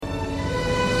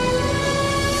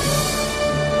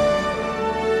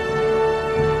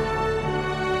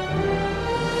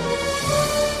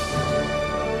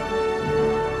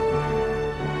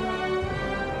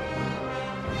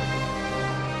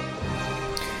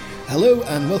Hello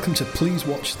and welcome to Please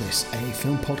Watch This, a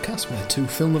film podcast where two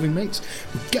film-loving mates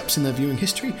with gaps in their viewing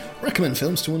history recommend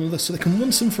films to one another so they can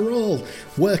once and for all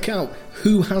work out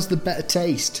who has the better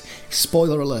taste.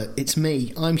 Spoiler alert, it's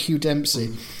me, I'm Hugh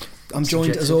Dempsey. I'm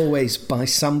joined as always by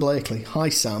Sam Blakely. Hi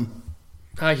Sam.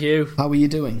 Hi Hugh. How are you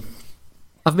doing?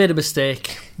 I've made a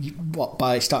mistake. What,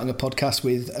 by starting a podcast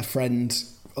with a friend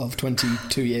of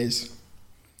 22 years?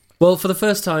 Well, for the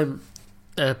first time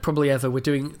probably ever, we're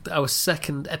doing our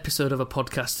second episode of a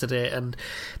podcast today, and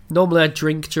normally I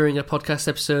drink during a podcast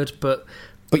episode, but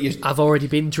I've already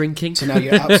been drinking. So now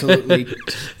you're absolutely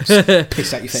pissed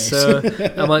at your face. So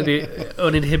I might be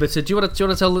uninhibited. Do you want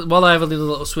to tell, while I have a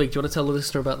little swig, do you want to tell the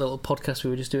listener about the little podcast we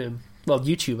were just doing? Well,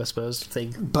 YouTube, I suppose,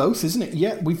 thing. Both, isn't it?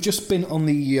 Yeah, we've just been on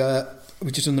the...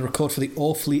 We've just done the record for the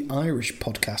Awfully Irish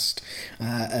podcast.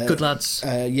 Good lads.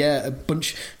 Yeah, a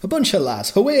bunch of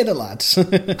lads. Away the lads.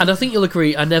 And I think you'll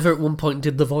agree, I never at one point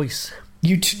did the voice.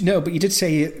 No, but you did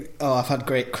say, I've had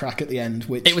great crack at the end,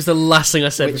 which... It was the last thing I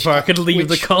said before I could leave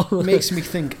the call. Makes me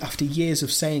think, after years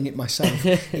of saying it myself,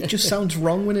 it just sounds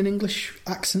wrong when an English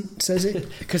accent says it.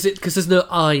 Because there's no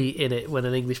I in it when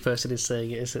an English person is saying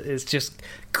it. It's just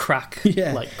crack,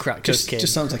 like crack cocaine.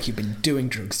 Just sounds like you've been doing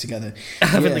drugs together.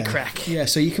 Having the crack. Yeah,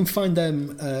 so you can find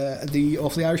them, the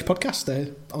Awfully Irish podcast, they're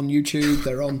on YouTube,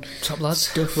 they're on... Top lads,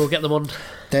 stuff. We'll get them on.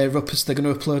 They're going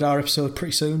to upload our episode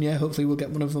pretty soon, yeah. Hopefully we'll get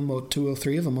one of them or two or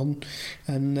three of them on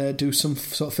and do some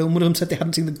sort of film. One of them said they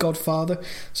hadn't seen The Godfather,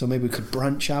 so maybe we could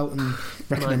branch out and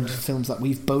recommend films that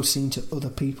we've both seen to other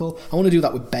people. I want to do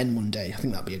that with Ben one day. I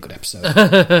think that'd be a good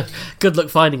episode. Good luck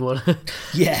finding one.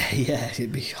 Yeah,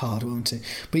 it'd be hard, won't it?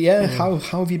 But yeah, how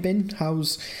have you been? Been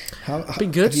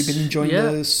good. Have you been enjoying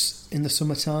this in the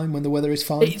summertime when the weather is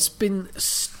fine? It's been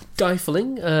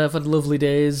stifling. I've had lovely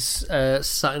days,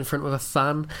 sat in front of a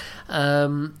fan,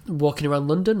 walking around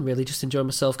London, really just enjoying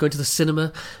myself, going to the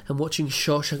cinema and watching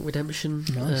Shawshank Redemption.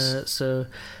 Nice. So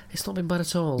it's not been bad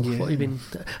at all. Yeah. What have you been...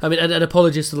 I mean, and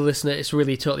apologies to the listener, it's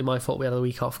really totally my fault we had a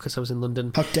week off because I was in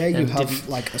London. How dare you have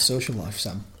like a social life,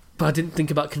 Sam? But I didn't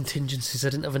think about contingencies. I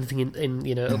didn't have anything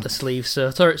in up the sleeve. So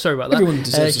sorry about that. Everyone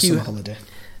deserves a summer holiday.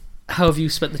 How have you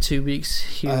spent the 2 weeks,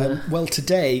 Hugh? Well,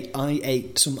 today I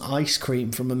ate some ice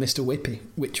cream from a Mr. Whippy,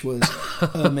 which was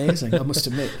amazing, I must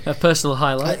admit. A personal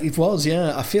highlight. It was,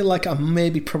 yeah. I feel like I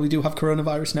probably do have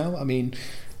coronavirus now. I mean,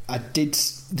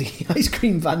 the ice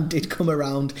cream van did come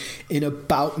around in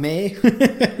about May. and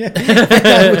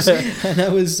I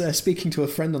was speaking to a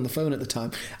friend on the phone at the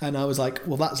time, and I was like,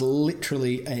 well, that's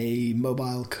literally a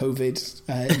mobile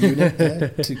COVID unit there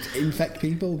to infect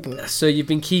people. But so you've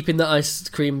been keeping the ice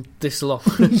cream this long?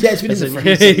 Yeah, it's been in the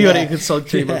freezer. You got it a good solid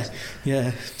 3 months.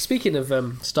 Yeah. Speaking of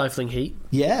stifling heat.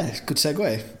 Yeah, good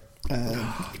segue.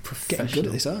 Getting good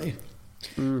at this, aren't you?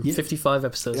 55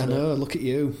 episodes. I know, look at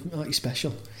you. Aren't you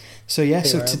special? So yeah,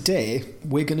 so today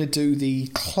we're going to do the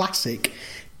classic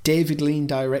David Lean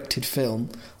directed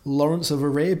film Lawrence of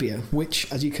Arabia, which,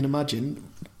 as you can imagine,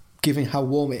 given how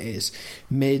warm it is,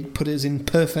 put us in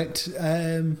perfect...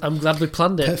 I'm glad we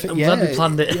planned it. Glad we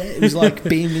planned it. Yeah, it was like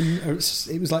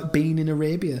being in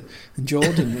Arabia and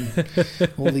Jordan and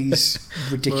all these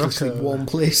ridiculously warm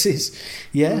places.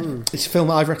 Yeah, it's a film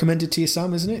I've recommended to you,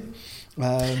 Sam, isn't it?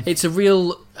 It's a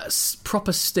real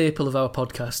proper staple of our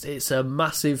podcast. It's a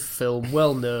massive film,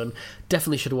 well known.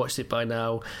 Definitely should have watched it by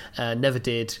now. Never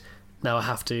did. Now I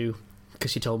have to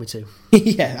because you told me to.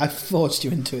 Yeah, I forced you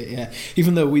into it. Yeah,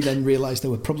 even though we then realised there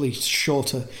were probably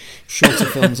shorter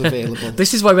films available.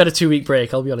 This is why we had a 2-week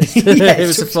break. I'll be honest. It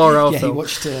was a 4-hour film. He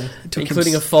watched,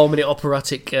 including a 4-minute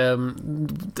operatic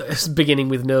beginning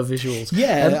with no visuals.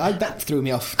 Yeah, that threw me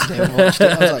off today when I watched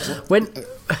it. I was like,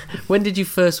 when did you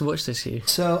first watch this, Hugh?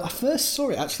 So I first saw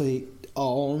it actually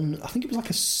on, I think it was like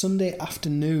a Sunday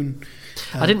afternoon.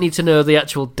 I didn't need to know the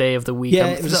actual day of the week. Yeah,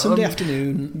 it was a Sunday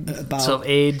afternoon at about sort of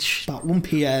age, about 1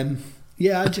 p.m.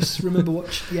 Yeah, I just remember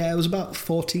watching. Yeah, I was about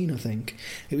 14, I think.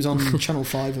 It was on Channel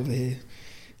 5 over here.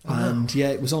 And yeah,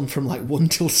 it was on from like 1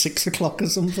 till 6 o'clock or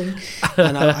something.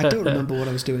 And I don't remember what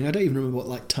I was doing. I don't even remember what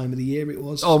like time of the year it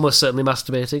was. Almost certainly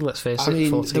masturbating, let's face it. I mean,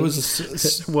 14. there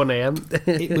was 1 a.m.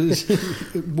 It was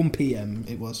 1 p.m.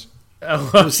 It was.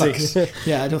 Oh, I see.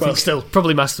 Yeah, I don't think... still,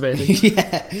 probably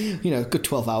masturbating. Yeah, good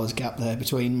 12 hours gap there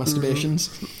between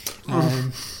masturbations.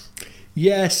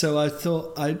 Yeah, so I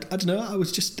thought, I don't know, I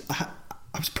was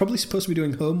probably supposed to be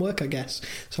doing homework, I guess.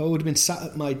 So I would have been sat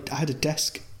at I had a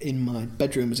desk in my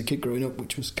bedroom as a kid growing up,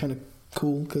 which was kind of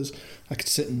cool because I could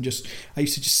sit and I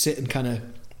used to just sit and kind of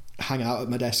hang out at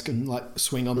my desk and like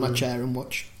swing on my chair and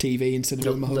watch TV instead of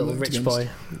doing my homework. Little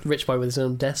rich boy with his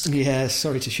own desk. Yeah,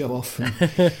 sorry to show off. And,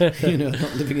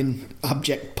 not living in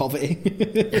abject poverty.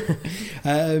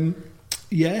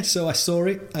 Yeah, so I saw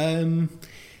it. The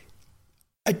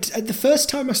first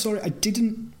time I saw it, I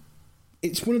didn't.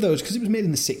 It's one of those because it was made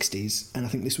in the 60s, and I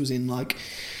think this was in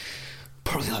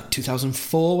probably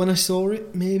 2004 when I saw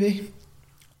it. Maybe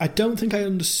I don't think I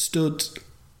understood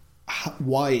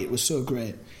why it was so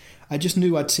great. I just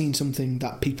knew I'd seen something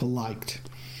that people liked.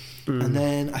 And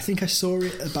then I think I saw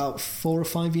it about 4 or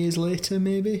 5 years later,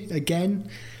 maybe, again,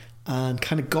 and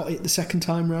kind of got it the second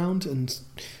time round and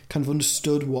kind of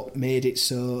understood what made it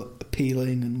so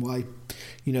appealing and why,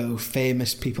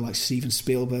 famous people like Steven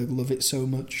Spielberg love it so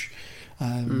much.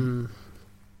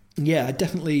 Yeah, I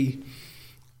definitely...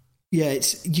 Yeah,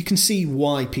 you can see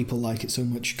why people like it so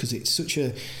much because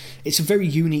it's a very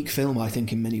unique film, I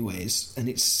think, in many ways, and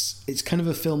it's kind of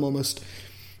a film almost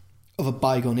of a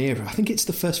bygone era. I think it's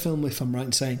the first film, if I'm right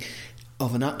in saying,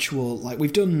 of an actual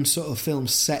we've done sort of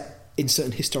films set in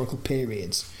certain historical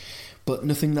periods, but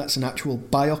nothing that's an actual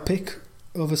biopic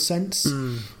of a sense.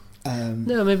 No,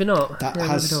 maybe not. Maybe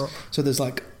not. So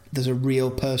there's a real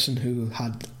person who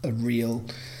had a real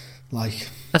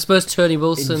I suppose Tony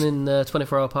Wilson in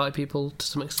 24 Hour Party People to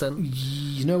some extent.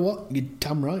 You know what? You're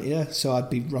damn right, yeah. So I'd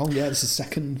be wrong. Yeah, it's the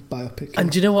second biopic.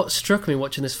 And do you know what struck me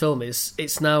watching this film is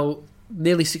it's now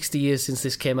nearly 60 years since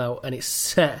this came out, and it's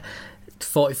set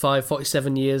 45,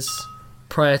 47 years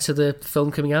prior to the film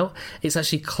coming out. It's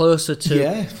actually closer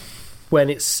to when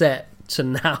it's set to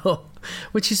now,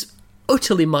 which is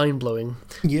utterly mind-blowing.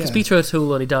 Because Peter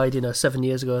O'Toole only died 7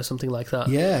 years ago or something like that.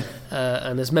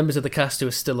 And there's members of the cast who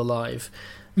are still alive.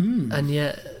 And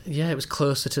yet it was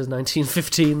closer to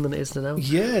 1915 than it is to now.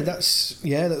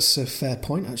 That's a fair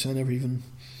point. Actually, I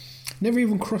never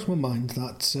even crossed my mind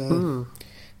that.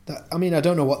 That, I mean, I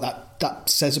don't know what that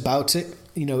says about it.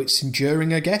 It's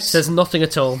enduring, I guess. Says nothing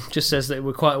at all. Just says that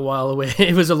we're quite a while away.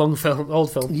 It was a old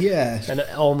film. Yeah. And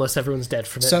almost everyone's dead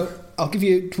from it. So, I'll give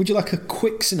you... Would you like a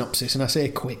quick synopsis? And I say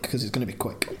quick because it's going to be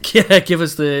quick. Yeah, give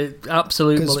us the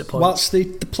absolute bullet points. Whilst the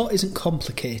plot isn't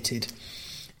complicated,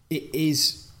 it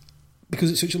is...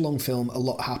 Because it's such a long film, a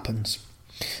lot happens.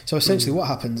 So essentially what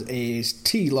happens is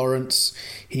T. Lawrence,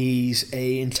 he's an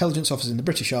intelligence officer in the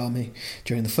British Army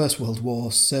during the First World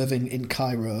War, serving in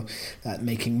Cairo,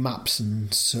 making maps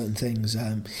and certain things.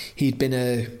 He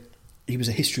was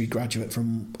a history graduate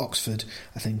from Oxford,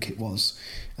 I think it was,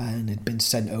 and had been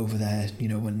sent over there,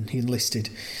 when he enlisted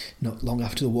not long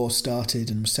after the war started,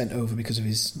 and was sent over because of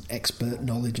his expert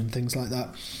knowledge and things like that.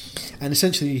 And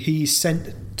essentially he's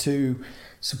sent to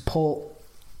support...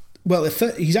 Well,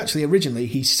 he's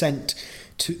sent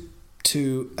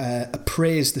to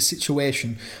appraise the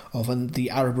situation of the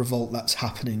Arab revolt that's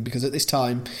happening, because at this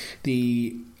time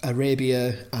the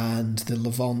Arabia and the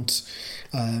Levant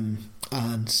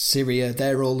and Syria,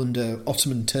 they're all under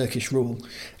Ottoman Turkish rule,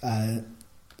 and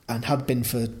had been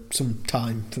for some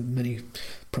time, for many,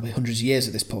 probably hundreds of years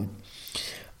at this point.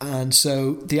 And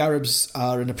so the Arabs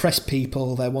are an oppressed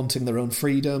people. They're wanting their own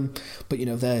freedom, but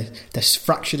they're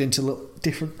fractured into little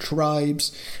different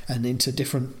tribes and into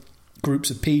different groups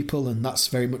of people, and that's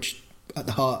very much at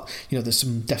the heart. There's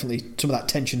definitely some of that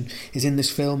tension is in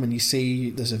this film, and you see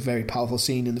there's a very powerful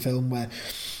scene in the film where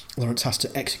Lawrence has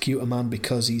to execute a man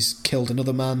because he's killed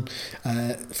another man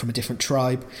from a different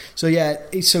tribe. So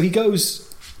he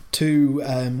goes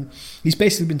to. He's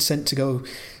basically been sent to go.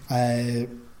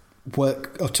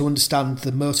 Work or to understand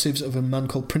the motives of a man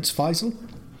called Prince Faisal,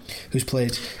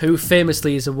 who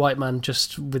famously is a white man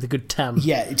just with a good tan.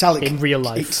 Yeah, it's Alec in real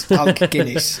life. It's Alec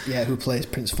Guinness, who plays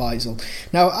Prince Faisal.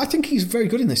 Now, I think he's very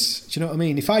good in this. Do you know what I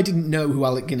mean? If I didn't know who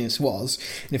Alec Guinness was,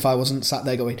 and if I wasn't sat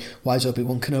there going, "Why is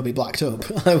Obi-Wan Kenobi blacked up?"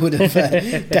 I would have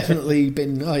definitely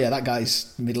been, "Oh yeah, that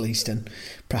guy's Middle Eastern."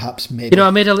 Perhaps, maybe. I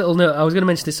made a little note. I was going to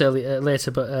mention this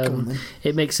later, but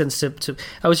it makes sense to.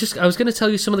 I was going to tell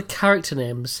you some of the character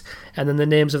names and then the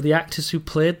names of the actors who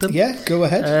played them. Yeah, go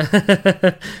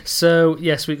ahead. So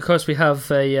yes, we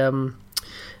have a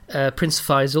Prince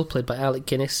Faisal, played by Alec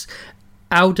Guinness,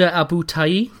 Auda Abu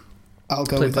Tayi,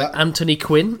 played by Anthony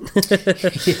Quinn,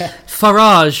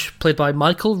 Faraj, played by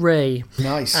Michael Ray,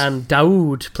 nice, and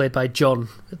Daoud, played by John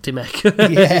Dimek.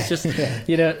 It's just,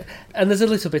 and there's a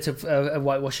little bit of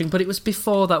whitewashing, but it was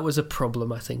before that was a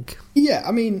problem, I think. Yeah,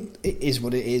 I mean, it is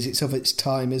what it is. It's of its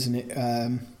time, isn't it?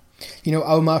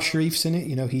 Omar Sharif's in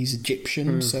it. He's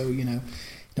Egyptian, so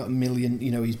not a million.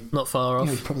 He's not far off.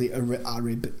 He's probably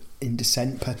Arab in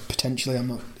descent, potentially. I'm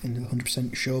not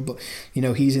 100% sure, but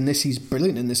he's in this. He's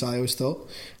brilliant in this, I always thought.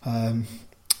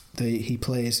 He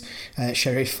plays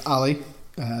Sheriff Ali.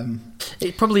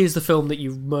 It probably is the film that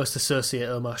you most associate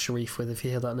Omar Sharif with, if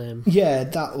you hear that name. Yeah,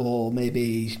 that, or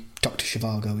maybe Dr.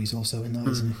 Zhivago, he's also in that,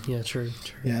 isn't he? Yeah, true.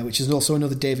 Yeah, which is also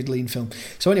another David Lean film.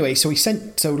 So anyway, so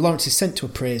Lawrence is sent to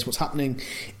appraise what's happening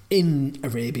in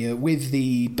Arabia with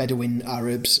the Bedouin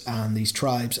Arabs and these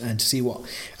tribes, and to see what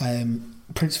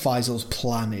Prince Faisal's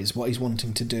plan is, what he's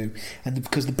wanting to do. And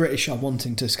because the British are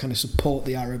wanting to kind of support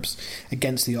the Arabs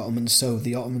against the Ottomans, so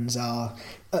the Ottomans are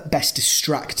at best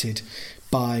distracted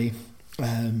by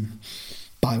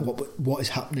what is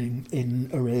happening in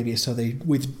Arabia. So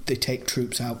they take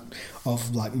troops out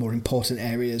of like more important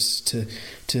areas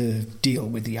to deal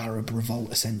with the Arab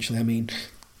revolt, essentially. I mean,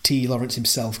 T. Lawrence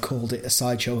himself called it a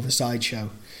sideshow of a sideshow,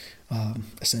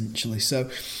 essentially. So,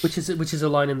 which is a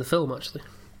line in the film, actually.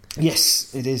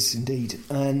 Yes, it is indeed.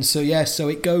 And so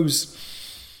it goes.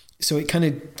 So it kind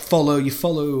of you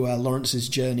follow Lawrence's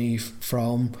journey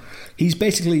from. He's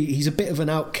a bit of an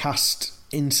outcast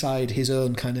inside his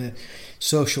own kind of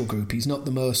social group. He's not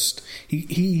the most.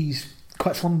 He's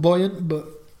quite flamboyant, but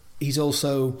he's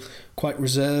also quite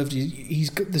reserved.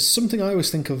 There's something I always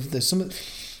think of. There's something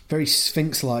very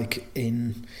Sphinx-like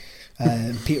in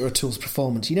Peter O'Toole's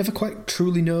performance. You never quite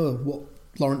truly know what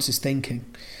Lawrence is thinking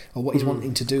or what he's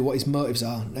wanting to do, what his motives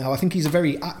are. Now, I think he's a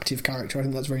very active character. I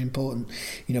think that's very important.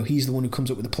 You know, he's the one who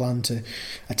comes up with a plan to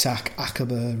attack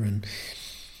Aqaba, and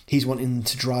he's wanting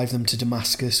to drive them to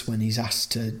Damascus when he's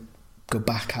asked to go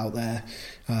back out there.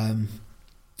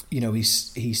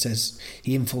 He says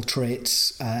he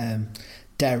infiltrates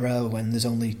Dera when there's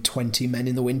only 20 men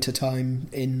in the wintertime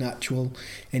in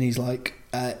his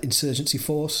insurgency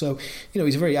force. So,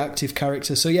 he's a very active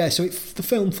character. So the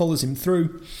film follows him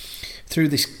through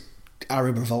this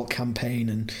Arab revolt campaign,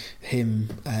 and him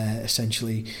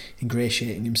essentially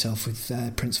ingratiating himself with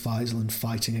Prince Faisal and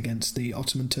fighting against the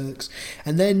Ottoman Turks.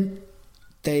 And then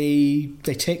they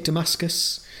take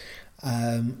Damascus,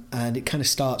 and it kind of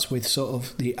starts with sort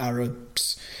of the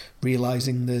Arabs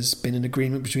realising there's been an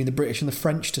agreement between the British and the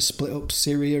French to split up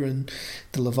Syria and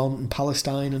the Levant and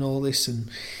Palestine and all this. And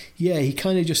yeah, he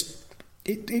kind of just...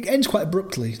 It ends quite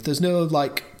abruptly. There's no,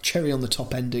 cherry on the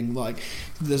top ending.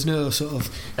 There's no sort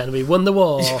of... And we won the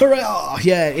war.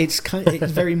 Yeah, it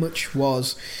very much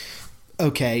was,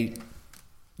 okay,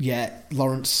 yeah,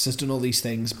 Lawrence has done all these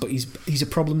things, but he's a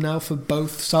problem now for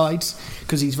both sides,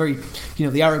 because he's very...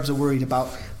 the Arabs are worried about,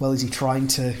 well, is he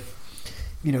potentially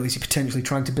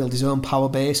trying to build his own power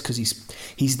base because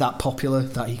he's that popular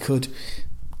that he could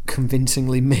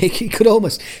convincingly make... He could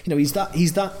almost... he's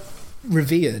that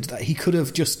revered that he could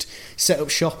have just set up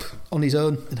shop on his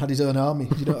own and had his own army.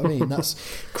 You know what I mean? That's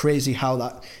crazy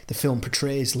how the film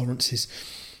portrays Lawrence's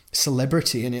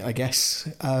celebrity in it, I guess.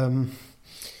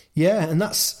 Yeah, and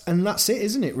that's it,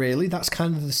 isn't it? Really, that's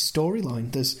kind of the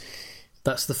storyline.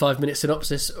 That's the 5-minute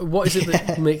synopsis. What is it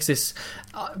that makes this,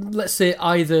 let's say,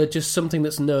 either just something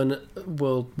that's known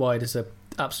worldwide as a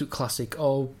absolute classic,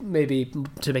 or maybe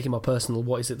to make it more personal,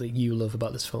 what is it that you love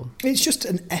about this film? It's just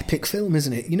an epic film,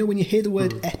 isn't it? When you hear the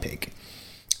word epic,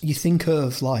 you think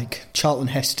of Charlton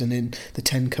Heston in The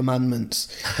Ten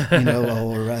Commandments,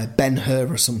 or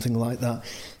Ben-Hur or something like that.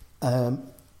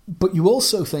 But you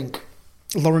also think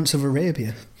Lawrence of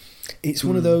Arabia. It's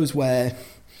one of those where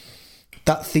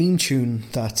that theme tune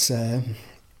that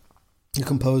the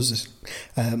composer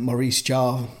Maurice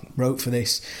Jarre wrote for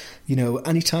this,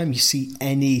 anytime you see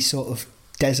any sort of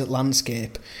desert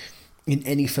landscape in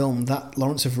any film, that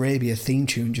Lawrence of Arabia theme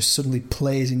tune just suddenly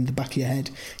plays in the back of your head.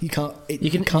 You can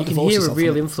hear a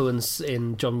real influence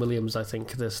in John Williams, I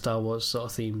think, the Star Wars sort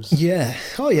of themes. Yeah.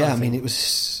 Oh yeah, it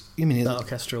was... that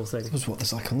orchestral thing.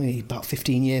 There's only about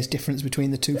 15 years difference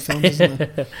between the two films, isn't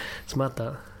there? It's mad,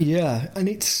 that. Yeah,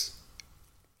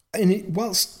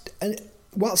 whilst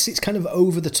it's kind of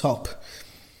over the top,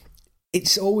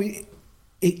 it's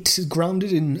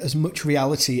grounded in as much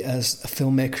reality as a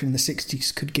filmmaker in the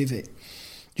 60s could give it.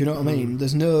 Do you know what I mean?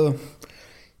 There's no...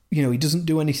 he doesn't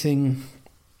do anything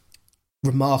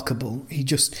remarkable. It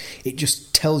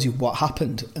just tells you what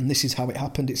happened, and this is how it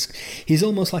happened. He's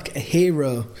almost like a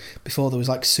hero before there was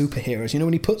superheroes.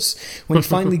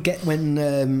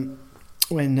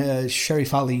 When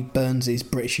Sheriff Ali burns his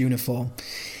British uniform,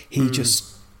 he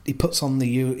puts on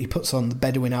the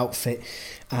Bedouin outfit,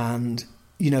 and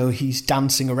he's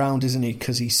dancing around, isn't he?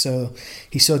 Because he's so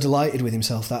delighted with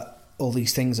himself that all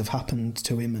these things have happened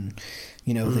to him, and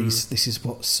this is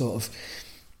what sort of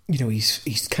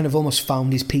he's kind of almost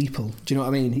found his people. Do you know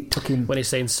what I mean? It took him, when he's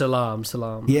saying salam.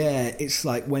 Yeah, it's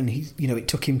like when it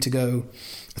took him to go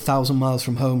 1,000 miles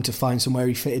from home to find somewhere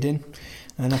he fitted in.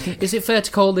 And I think, is it fair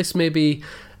to call this maybe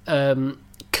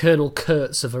Colonel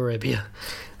Kurtz of Arabia?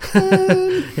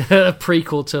 A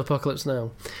prequel to Apocalypse Now.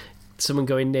 Someone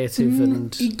going native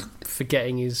and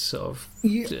forgetting his sort of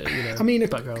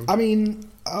background.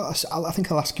 I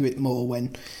think I'll ask you it more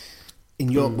when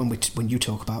you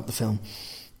talk about the film.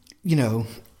 You know,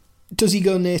 does he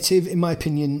go native? In my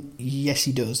opinion, yes,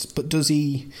 he does. But does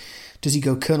he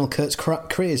go Colonel Kurtz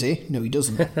crazy? No, he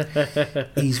doesn't.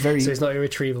 He's very. So he's not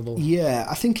irretrievable. Yeah,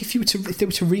 I think if they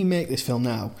were to remake this film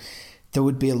now, there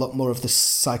would be a lot more of the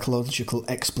psychological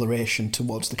exploration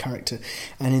towards the character.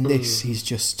 And in this, he's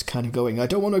just kind of going, I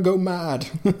don't want to go mad.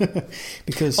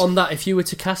 Because on that, if you were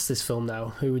to cast this film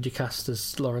now, who would you cast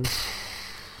as Lawrence?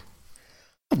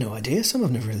 I have no idea. Some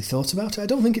I've never really thought about it. I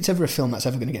don't think it's ever a film that's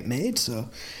ever going to get made, so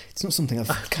it's not something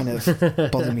I've kind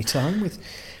of bothered me time with.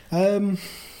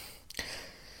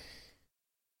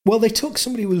 Well, they took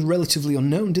somebody who was relatively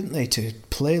unknown, didn't they, to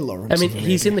play Lawrence? I mean,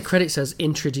 he's in the credits as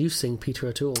introducing Peter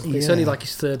O'Toole. It's only like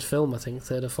his third film, I think,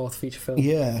 third or fourth feature film.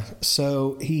 Yeah,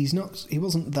 so he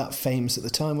wasn't that famous at the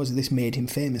time, was he? This made him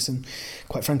famous, and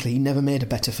quite frankly, he never made a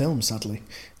better film, sadly.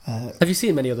 Have you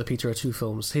seen many other Peter O'Toole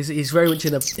films? He's very much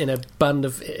in a band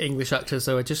of English actors,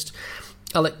 so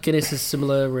Alec Guinness is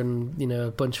similar, and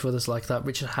a bunch of others like that.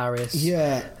 Richard Harris, who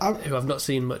I've not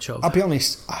seen much of. I'll be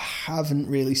honest, I haven't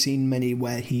really seen many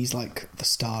where he's like the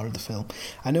star of the film.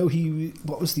 I know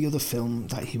what was the other film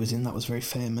that he was in that was very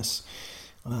famous?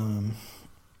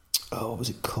 What was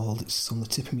it called? It's on the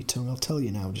tip of my tongue. I'll tell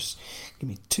you now. Just give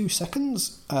me 2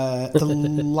 seconds.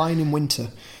 The Line in Winter,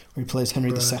 where he plays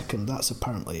Henry II. That's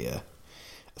apparently a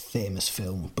famous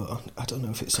film, but I don't know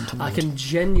if it's something I can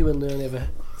genuinely only ever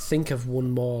think of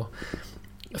one more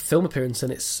film appearance,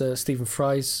 and it's Stephen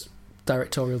Fry's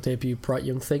directorial debut, Bright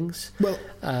Young Things. Well,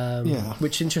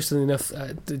 which, interestingly enough,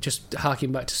 just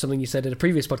harking back to something you said in a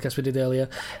previous podcast we did earlier,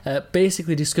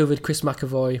 basically discovered James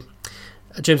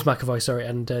McAvoy,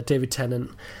 and David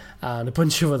Tennant and a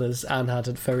bunch of others, and had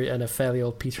a fairly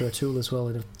old Peter O'Toole as well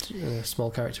in a small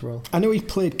character role. I know he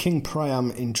played King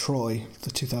Priam in Troy,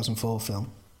 the 2004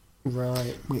 film.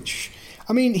 Right. Which,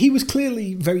 I mean, he was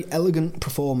clearly a very elegant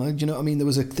performer. You know what I mean?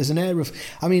 There's an air of...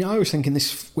 I mean, I was thinking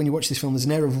this, when you watch this film, there's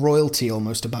an air of royalty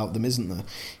almost about them, isn't there?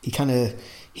 He kind of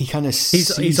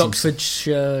He's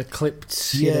Oxfordshire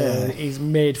clipped. Yeah. He's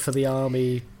made for the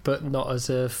army, but not as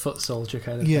a foot soldier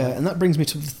kind of thing. And that brings me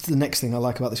to the next thing I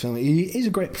like about this film. It is a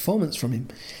great performance from him.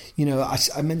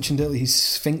 I mentioned earlier he's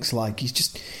Sphinx-like.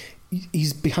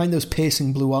 He's behind those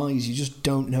piercing blue eyes. You just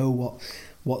don't know what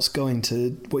he's going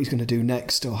to do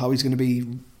next, or how he's going to be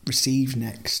received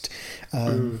next.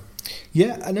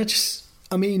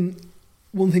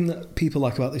 One thing that people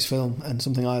like about this film, and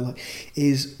something I like,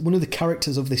 is one of the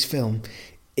characters of this film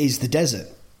is the desert.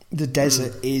 The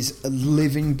desert is a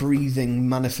living, breathing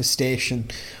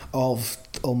manifestation of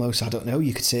almost, I don't know,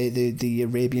 you could say the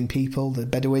Arabian people, the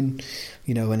Bedouin,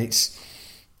 and it's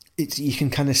you can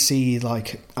kind of see,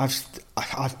 like,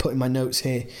 I've put in my notes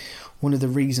here, one of the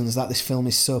reasons that this film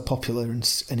is so popular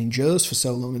and endures for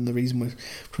so long, and the reason we're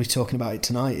probably talking about it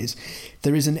tonight, is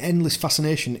there is an endless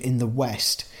fascination in the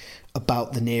West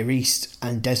about the Near East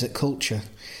and desert culture,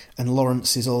 and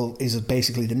Lawrence is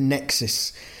basically the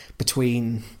nexus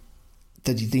between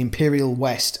the imperial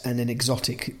West and an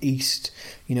exotic East.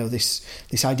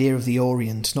 This idea of the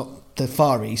Orient, not the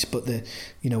Far East, but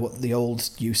what the old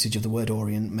usage of the word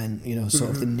Orient meant.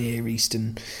 Sort of the Near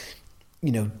Eastern,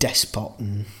 despot,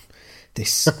 and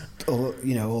this,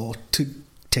 or to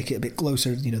take it a bit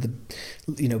closer, the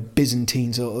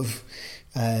Byzantine sort of.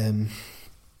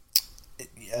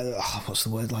 What's the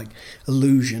word, like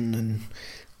illusion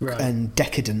and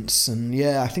decadence, and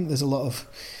I think there's a lot of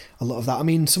that. I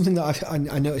mean, something that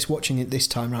I noticed watching it this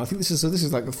time around, I think this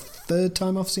is like the third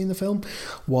time I've seen the film,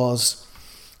 was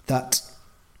that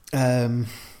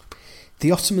the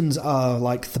Ottomans are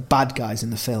like the bad guys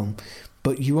in the film,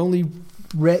 but you only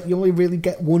really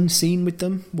get one scene with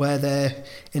them where they're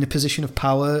in a position of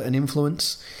power and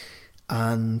influence,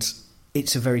 and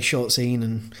it's a very short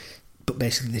scene, but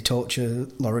basically they torture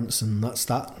Lawrence, and that's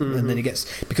that. And then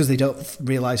because they don't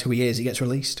realise who he is, he gets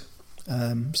released.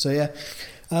 What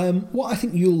I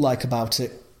think you'll like about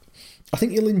it, I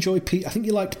think you'll enjoy I think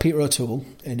you liked Peter O'Toole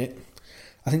in it.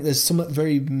 I think there's something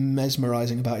very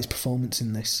mesmerising about his performance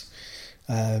in this.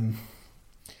 I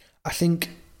think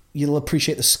you'll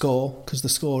appreciate the score, because the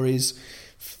score is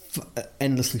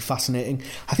endlessly fascinating.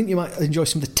 I think you might enjoy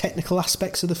some of the technical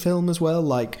aspects of the film as well,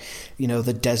 like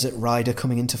the desert rider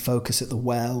coming into focus at the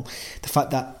well, the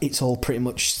fact that it's all pretty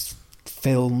much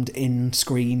filmed in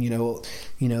screen.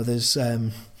 There's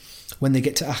when they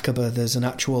get to Aqaba, there's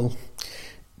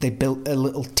they built a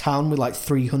little town with like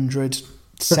 300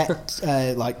 set,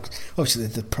 like obviously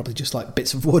they're probably just like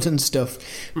bits of wood and stuff,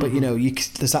 but you know,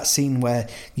 there's that scene where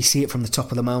you see it from the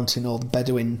top of the mountain, all the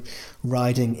Bedouin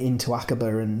riding into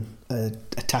Aqaba and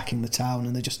attacking the town,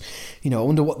 and they're just, you know, I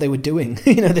wonder what they were doing.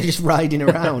 You know, they're just riding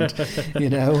around, you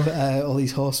know, all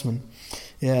these horsemen.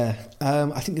 Yeah,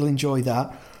 I think you'll enjoy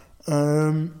that.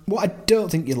 What I don't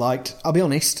think you liked, I'll be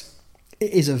honest,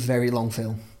 it is a very long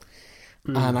film,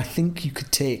 and I think you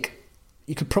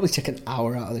could probably take an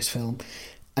hour out of this film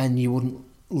and you wouldn't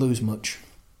lose much.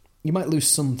 You might lose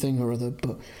something or other,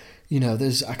 but you know,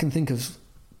 I can think of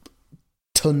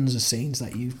tons of scenes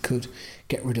that you could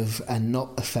get rid of and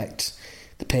not affect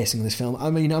the pacing of this film. I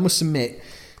mean, I must admit,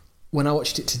 when I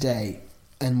watched it today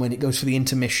and when it goes for the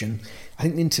intermission, I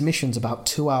think the intermission's about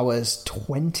 2 hours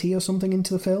 20 or something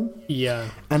into the film. Yeah,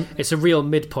 and it's a real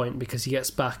midpoint because he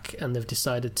gets back and they've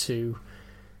decided to.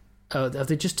 Have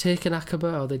they just taken Aqaba,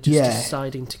 or are they just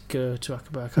deciding to go to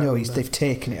Aqaba? No, they've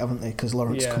taken it, haven't they? Because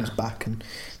Lawrence comes back and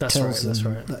tells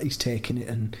them that he's taken it,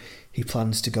 and he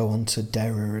plans to go on to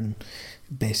Deira and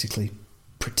basically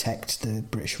protect the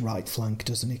British right flank,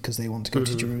 doesn't he? Because they want to go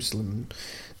to Jerusalem and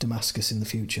Damascus in the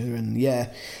future. And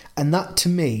and that to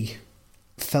me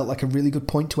felt like a really good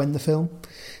point to end the film,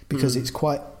 because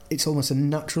it's almost a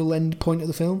natural end point of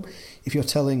the film. If you're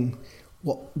telling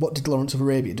what did Lawrence of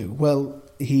Arabia do? Well,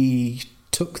 he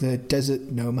took the desert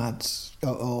nomads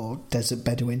or desert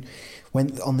Bedouin,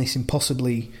 went on this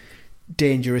impossibly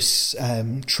dangerous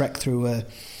trek through a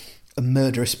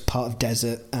murderous part of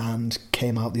desert, and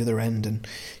came out the other end and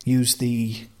used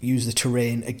the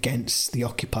terrain against the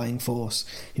occupying force.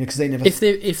 You know, because they never. If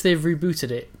they've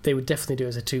rebooted it, they would definitely do it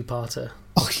as a two-parter.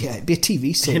 Oh yeah, it'd be a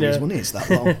TV series, wouldn't it? It's that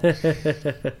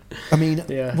long. I mean,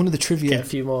 one of the trivia... Get a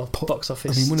few more box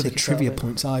office. I mean, one of the trivia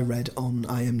points I read on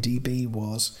IMDb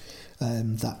was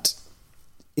that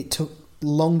it took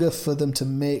longer for them to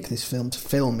make this film, to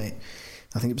film it.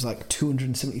 I think it was like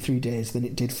 273 days than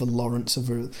it did for Lawrence of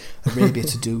Arabia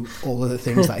to do all of the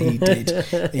things that he did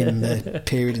in the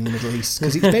period in the Middle East.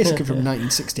 Because it's basically from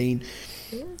 1916...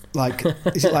 Like,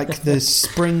 is it like the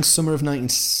spring, summer of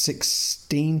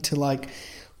 1916 to like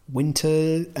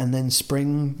winter and then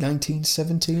spring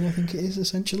 1917, I think it is,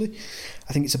 essentially.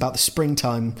 I think it's about the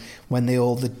springtime when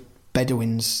the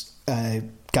Bedouins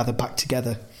gather back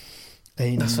together.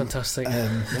 That's fantastic.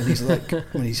 And he's like,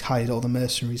 when he's hired all the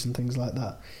mercenaries and things like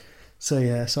that. So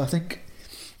yeah, I think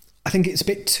it's a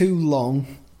bit too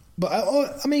long. But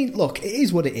I mean, look, it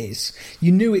is what it is.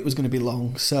 You knew it was going to be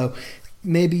long, so...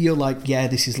 Maybe you're like, yeah,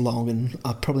 this is long, and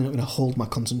I'm probably not going to hold my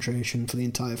concentration for the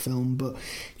entire film, but,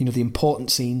 you know, the important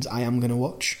scenes I am going to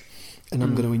watch, and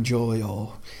I'm going to enjoy.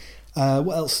 Or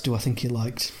what else do I think you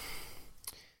liked?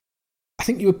 I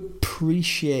think you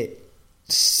appreciate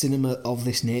cinema of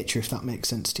this nature, if that makes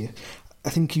sense to you. I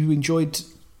think you enjoyed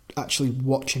actually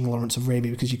watching Lawrence of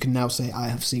Arabia, because you can now say, I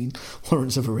have seen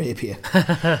Lawrence of Arabia.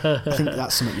 I think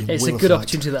that's something you It's a good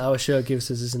opportunity that our show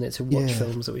gives us, isn't it, to watch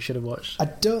films that we should have watched. I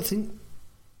don't think...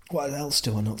 What else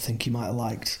do I not think you might have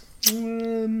liked?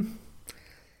 I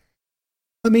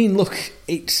mean, look,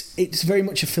 it's very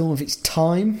much a film of its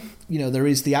time. You know, there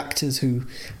is the actors who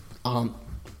aren't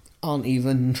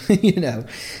even, you know,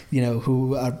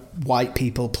 who are white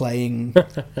people playing,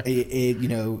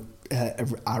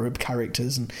 Arab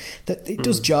characters, and that it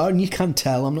does jar, and you can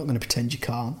tell. I'm not going to pretend you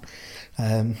can't.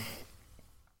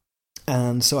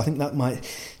 And so I think that might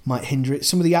hinder it.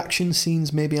 Some of the action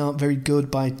scenes maybe aren't very good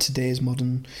by today's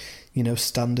modern, you know,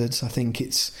 standards. I think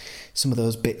some of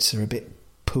those bits are a bit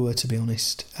poor, to be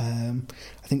honest. I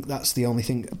think that's the only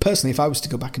thing. Personally, if I was to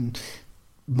go back and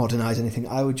modernise anything,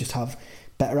 I would just have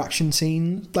better action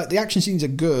scenes. Like, the action scenes are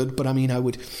good, but I mean, I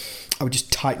would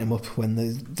just tighten them up when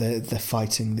they're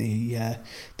fighting the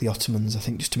Ottomans. I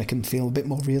think just to make them feel a bit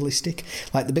more realistic.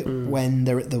 Like the bit when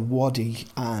they're at the Wadi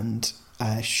and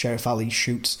Sheriff Ali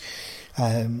shoots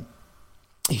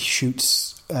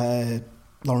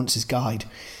Lawrence's guide,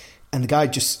 and the guy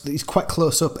he's quite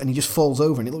close up, and he just falls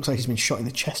over, and it looks like he's been shot in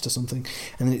the chest or something,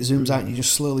 and then it zooms out and you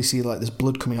just slowly see like there's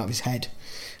blood coming out of his head,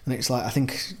 and it's like, I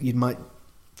think you might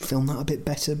film that a bit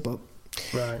better, but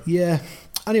right. Yeah.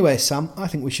 Anyway, Sam, I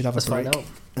think we should have a break,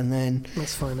 and then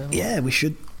let's find out. Yeah, we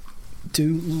should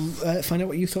find out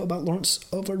what you thought about Lawrence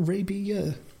of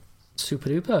Arabia. Super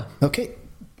duper. Okay,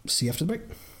 see you after the break.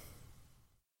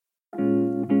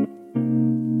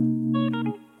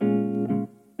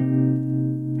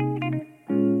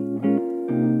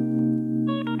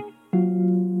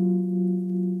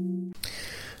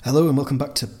 Hello and welcome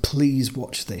back to Please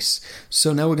Watch This.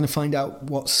 So now we're going to find out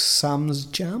what Sam's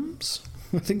jams.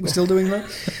 I think we're still doing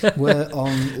that. We're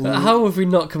on. How have we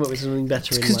not come up with something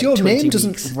better? Because your name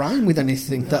doesn't rhyme with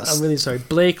anything. I'm really sorry.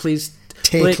 Blakely's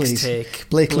Blakely's.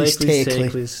 Blakely's Takely.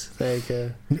 Takely's. There you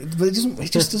go. But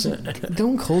it just doesn't. No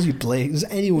one calls you Blake. Does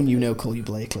anyone you know call you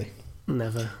Blakely?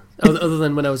 Never. Other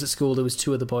than when I was at school, there was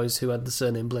two other boys who had the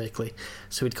surname Blakely,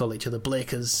 so we'd call each other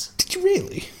Blakers. Did you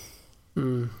really?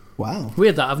 Mm. Wow.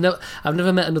 Weird that I've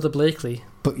never met another Blakely.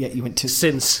 But yet you went to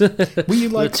since. Were you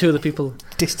like two other people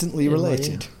distantly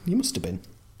related? You must have been.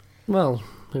 Well,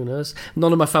 who knows?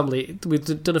 None of my family.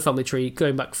 We've done a family tree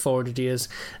going back 400 years.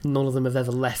 None of them have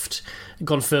ever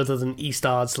gone further than East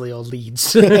Ardsley or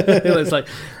Leeds. It's like,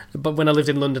 but when I lived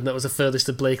in London, that was the furthest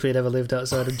that Blakely had ever lived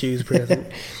outside of Dewsbury, I think.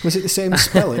 Was it the same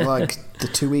spelling, like the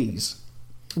two E's?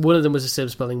 One of them was the same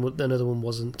spelling, another one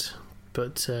wasn't.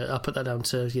 But I'll put that down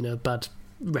to bad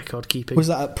record keeping. Was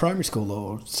that at primary school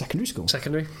or secondary school?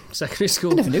 Secondary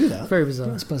school. I never knew that. Very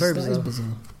bizarre. Very bizarre.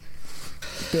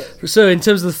 So, in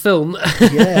terms of the film,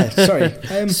 yeah, sorry.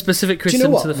 Specific Kristen do you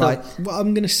know what? to the film. Right, what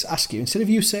I'm going to ask you, instead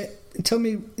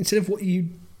of what you.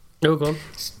 Oh, go on.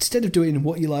 Instead of doing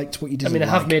what you liked, what you didn't. I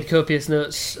have made copious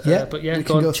notes. Yeah, but yeah,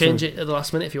 go on. Change it at the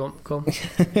last minute if you want. Go on.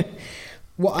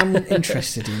 What I'm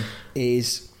interested in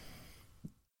is,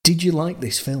 did you like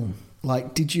this film?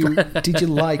 Like, did you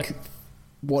like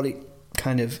what it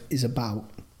kind of is about?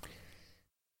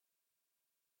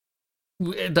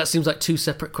 That seems like two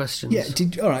separate questions. Yeah.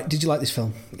 Did you like this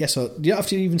film? Yes or you don't have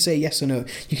to even say yes or no.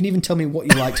 You can even tell me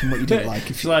what you liked and what you didn't like.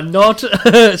 Shall I nod?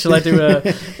 Shall I do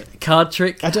a card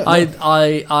trick? I don't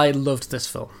know. I loved this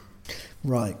film.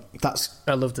 Right.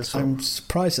 I loved this film. I'm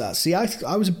surprised at that. See,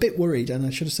 I was a bit worried, and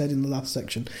I should have said in the last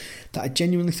section that I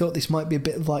genuinely thought this might be a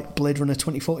bit of like Blade Runner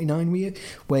 2049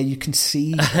 where you can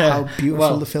see how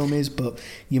beautiful the film is, but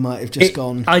you might have just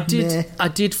gone. I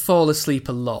did fall asleep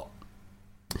a lot.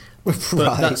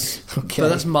 But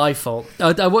that's my fault.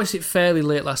 I watched it fairly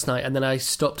late last night, and then I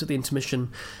stopped at the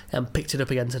intermission and picked it up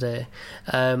again today.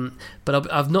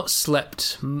 But I've not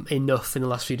slept enough in the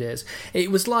last few days.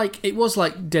 It was like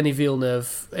Denis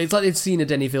Villeneuve. It's like they'd seen a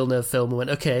Denis Villeneuve film and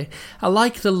went, okay, I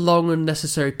like the long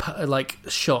unnecessary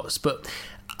shots, but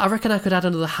I reckon I could add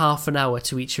another half an hour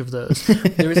to each of those.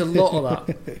 There is a lot of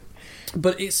that,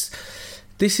 but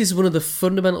this is one of the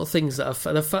fundamental things that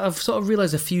I've sort of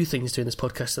realised a few things doing this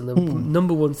podcast, and the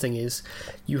number one thing is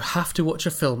you have to watch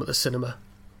a film at the cinema.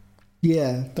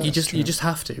 Yeah, you just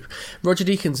have to. Roger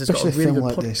Deakins has got a really good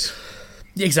podcast.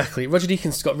 Exactly, Roger Deakins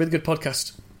has got a really good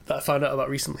podcast that I found out about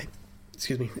recently.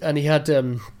 Excuse me, and he had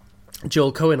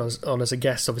Joel Coen on as a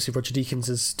guest. Obviously, Roger Deakins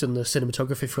has done the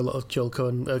cinematography for a lot of Joel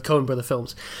Coen brother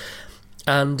films,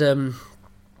 and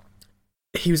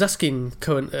he was asking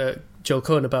Joel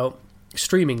Coen about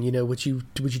streaming. Would you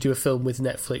do a film with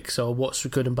Netflix, or what's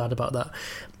good and bad about that?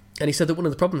 And he said that one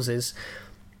of the problems is,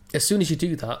 as soon as you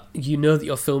do that, you know that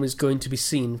your film is going to be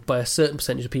seen by a certain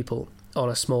percentage of people on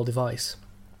a small device.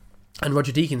 And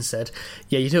Roger Deakins said,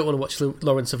 yeah, you don't want to watch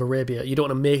Lawrence of Arabia, you don't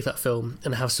want to make that film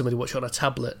and have somebody watch it on a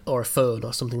tablet or a phone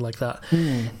or something like that.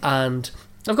 And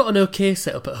I've got an okay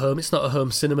setup at home. It's not a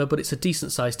home cinema, but it's a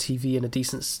decent sized TV and a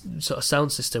decent sort of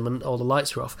sound system, and all the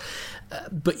lights are off.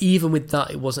 But even with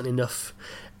that, it wasn't enough.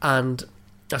 And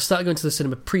I started going to the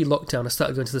cinema pre-lockdown. I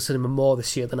started going to the cinema more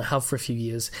this year than I have for a few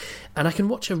years. And I can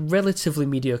watch a relatively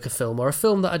mediocre film, or a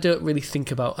film that I don't really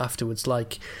think about afterwards,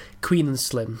 like Queen and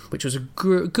Slim, which was a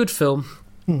good film.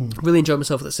 Really enjoyed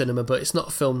myself at the cinema, but it's not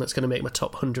a film that's going to make my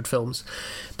top 100 films.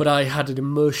 But I had an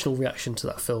emotional reaction to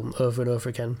that film over and over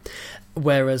again.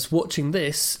 Whereas watching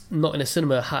this, not in a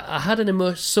cinema, I had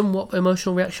an somewhat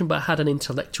emotional reaction, but I had an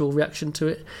intellectual reaction to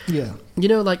it. Yeah.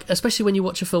 Like, especially when you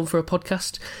watch a film for a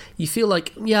podcast, you feel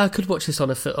like, yeah, I could watch this on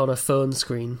a phone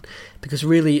screen, because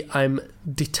really I'm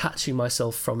detaching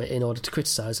myself from it in order to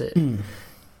criticise it.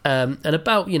 And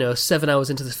about 7 hours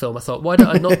into this film, I thought, why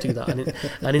don't I not do that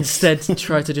and instead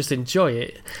try to just enjoy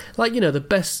it? Like,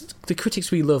 the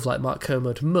critics we love, like Mark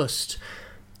Kermode, must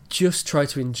just try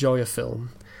to enjoy a film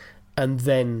and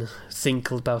then think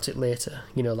about it later.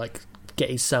 Like get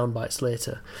his sound bites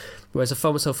later. Whereas I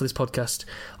found myself for this podcast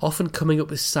often coming up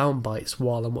with sound bites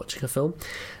while I'm watching a film.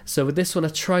 So with this one, I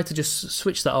tried to just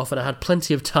switch that off, and I had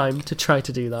plenty of time to try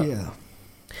to do that. Yeah.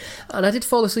 And I did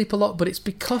fall asleep a lot, but it's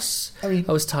because I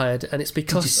was tired, and it's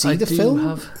because did you see the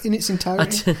film in its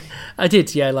entirety? I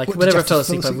did, yeah. Like, whenever I fell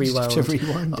asleep, I rewound. Did you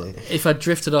rewind it? If I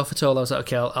drifted off at all, I was like,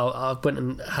 okay, I went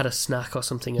and had a snack or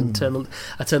something, and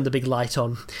I turned the big light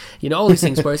on. All these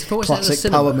things. Whereas if I watched it at the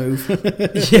cinema, power move.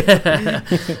 Yeah.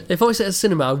 If I watched it at the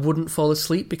cinema, I wouldn't fall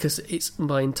asleep, because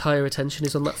my entire attention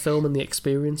is on that film and the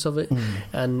experience of it,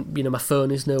 and my phone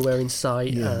is nowhere in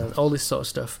sight, and all this sort of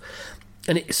stuff.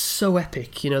 And it's so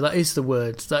epic, that is the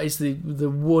word. That is the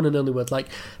one and only word. Like,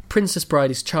 Princess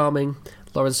Bride is charming,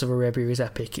 Lawrence of Arabia is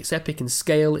epic. It's epic in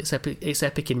scale, it's epic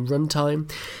in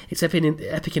runtime, it's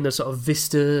epic in a sort of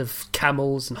vista of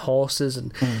camels and horses,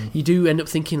 and you do end up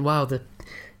thinking, wow,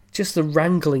 just the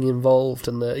wrangling involved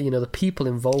and the people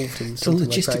involved in something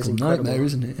like that is incredible. Nightmare,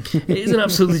 isn't it? It is an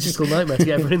absolute logistical nightmare to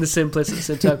get everyone in the same place at the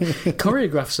same time.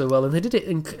 Choreographed so well, and they did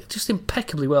it just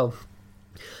impeccably well.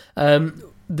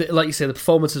 Like you say, the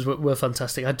performances were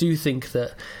fantastic. I do think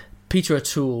that Peter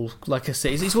O'Toole, like I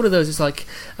say, he's one of those. It's like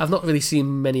I've not really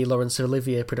seen many Laurence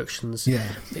Olivier productions. Yeah,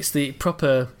 it's the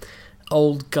proper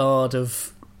old guard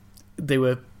of they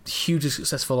were hugely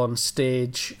successful on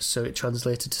stage, so it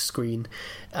translated to screen,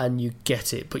 and you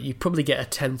get it, but you probably get a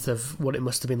tenth of what it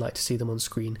must have been like to see them on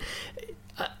screen.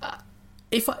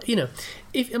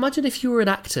 Imagine if you were an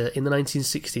actor in the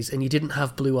 1960s and you didn't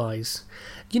have blue eyes.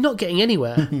 You're not getting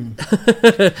anywhere.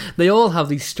 They all have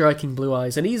these striking blue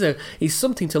eyes, and he's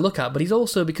something to look at, but he's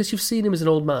also, because you've seen him as an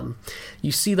old man,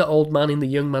 you see that old man in the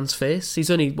young man's face. He's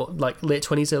only late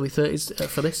 20s, early 30s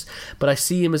for this, but I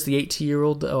see him as the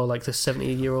 80-year-old or like the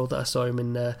 70-year-old that I saw him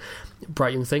in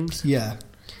Bright Young Things. Yeah.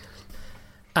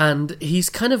 And he's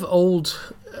kind of old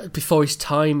before his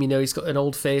time, he's got an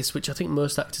old face, which I think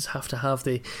most actors have to have.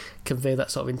 They convey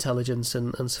that sort of intelligence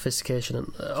and sophistication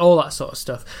and all that sort of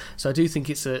stuff. So I do think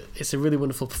it's a really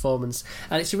wonderful performance,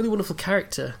 and it's a really wonderful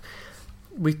character.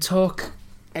 We talk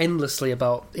endlessly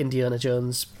about Indiana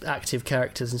Jones active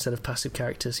characters instead of passive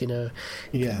characters,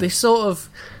 Yeah. They sort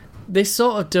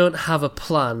of don't have a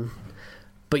plan,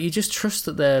 but you just trust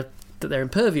that they're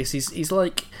impervious. He's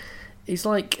like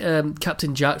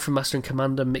Captain Jack from Master and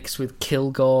Commander mixed with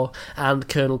Kilgore and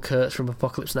Colonel Kurtz from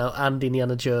Apocalypse Now and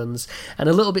Indiana Jones, and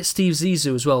a little bit Steve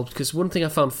Zissou as well, because one thing I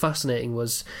found fascinating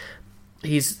was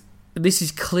this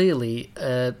is clearly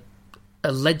a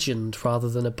legend rather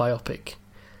than a biopic.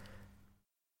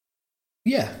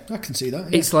 Yeah, I can see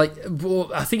that. Yeah. It's like,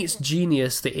 I think it's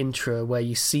genius, the intro where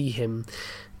you see him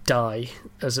die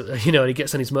and he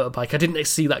gets on his motorbike. I didn't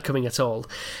see that coming at all,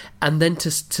 and then to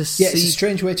see, it's a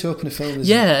strange way to open a film,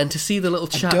 isn't it? And to see the little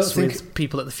chats with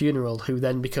people at the funeral who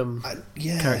then become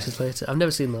characters later. I've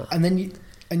never seen that.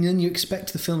 And then you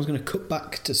expect the film's going to cut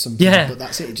back to something, but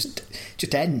that's it. It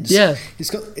just ends. Yeah,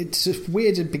 it's a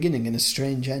weird beginning and a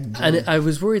strange end. And I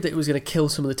was worried that it was going to kill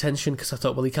some of the tension, because I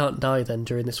thought, well, he can't die then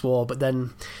during this war. But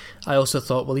then I also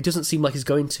thought, well, he doesn't seem like he's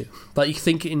going to. Like, you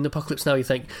think in Apocalypse Now, you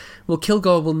think, well,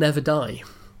 Kilgore will never die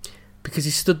because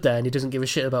he stood there and he doesn't give a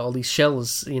shit about all these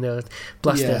shells,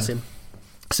 blasting at him.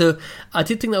 So I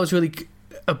did think that was really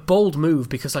a bold move,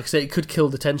 because, like I say, it could kill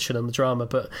the tension and the drama.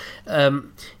 But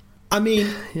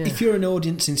if you're an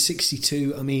audience in '62,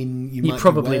 you might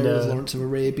probably be aware know of Lawrence of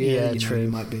Arabia. Yeah, true. You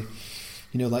might be,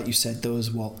 like you said, those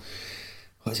what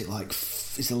is it like?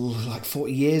 Is it like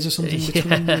 40 years or something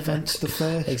between the events, the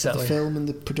film and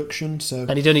the production? So,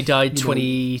 and he'd only died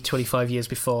 25 years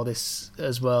before this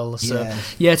as well. So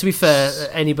to be fair,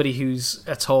 anybody who's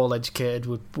at all educated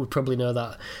would probably know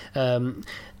that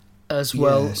as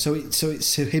well. Yeah, so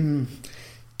it's him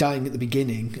dying at the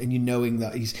beginning, and knowing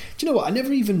that he's. Do you know what? I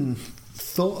never even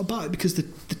thought about it, because the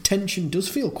tension does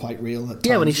feel quite real at times.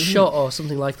 Yeah, when he's shot or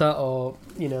something like that, or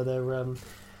they're and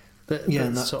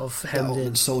that sort of hemmed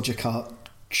in. Soldier can't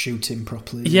shoot him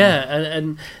properly. Yeah,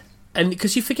 and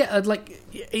because you forget,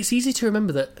 it's easy to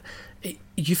remember that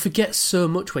you forget so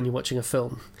much when you're watching a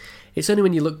film. It's only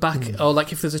when you look back, or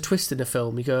like if there's a twist in a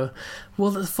film, you go,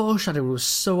 well, the foreshadowing was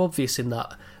so obvious in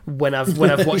that when I've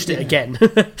watched it again.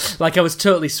 Like, I was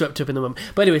totally swept up in the moment.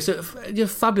 But anyway, so you're a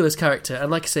fabulous character, and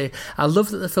like I say, I love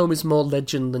that the film is more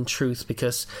legend than truth,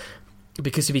 because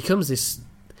he becomes this,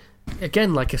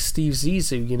 again, like a Steve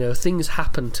Zissou, things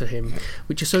happen to him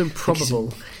which are so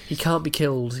improbable. He can't be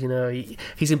killed,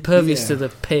 he's impervious to the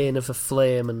pain of a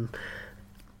flame, and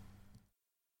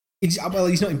he's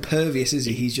not impervious, is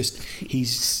he?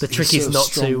 He's the trick is not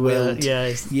to and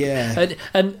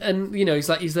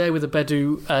he's there with a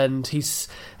Bedu, and he's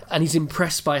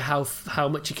impressed by how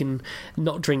much he can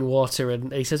not drink water,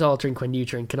 and he says, I'll drink when you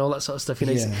drink, and all that sort of stuff.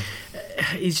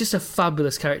 He's just a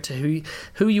fabulous character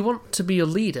who you want to be your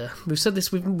leader. We've said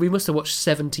this, we must have watched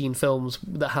 17 films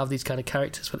that have these kind of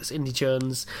characters, whether it's Indy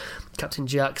Jones, Captain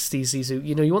Jack, Steve Zissou.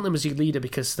 You want them as your leader,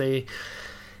 because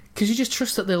you just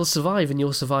trust that they'll survive, and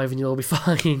you'll survive, and you'll be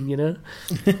fine,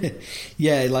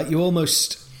 Yeah, like you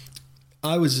almost...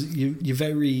 You're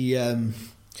very... in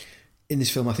this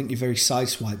film, I think you're very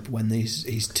sideswiped when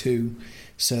these two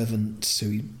servants who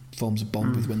he forms a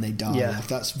bond with, when they die. Yeah.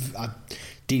 That's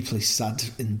deeply sad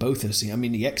in both those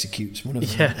scenes. He executes one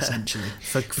of them essentially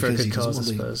for a good cause, I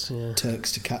suppose. Yeah.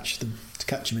 Turks to catch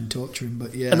catch him and torture him.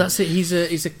 But yeah, and that's it. He's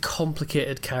a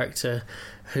complicated character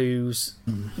who's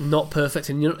not perfect,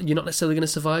 and you're not necessarily going to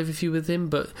survive if you're with him.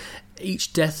 But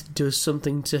each death does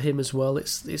something to him as well.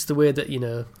 It's the way that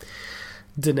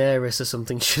Daenerys or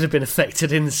something should have been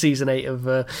affected in season 8 of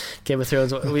Game of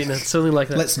Thrones. Something like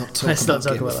that. Let's not talk about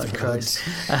that. Christ.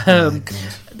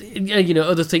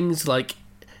 Other things like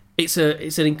it's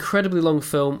an incredibly long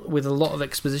film with a lot of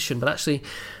exposition, but actually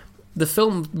the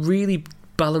film really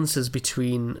balances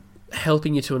between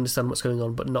helping you to understand what's going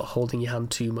on but not holding your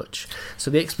hand too much. So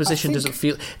the exposition doesn't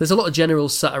feel... There's a lot of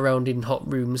generals sat around in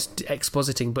hot rooms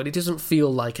expositing, but it doesn't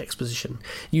feel like exposition.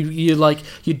 You're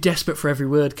desperate for every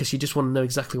word because you just want to know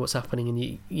exactly what's happening,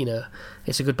 and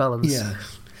it's a good balance. Yeah.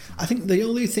 I think the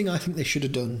only thing I think they should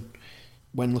have done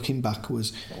when looking back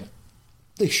was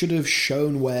they should have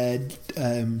shown where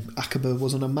Aqaba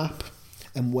was on a map.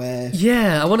 And where?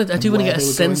 Yeah, I do want to get a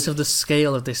sense of the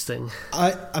scale of this thing.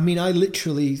 I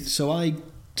literally thought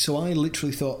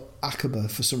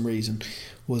Aqaba for some reason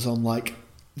was on like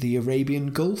the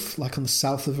Arabian Gulf, like on the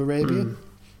south of Arabia.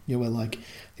 Where like I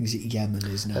think it's Yemen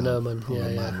is now, and Oman, or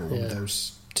one of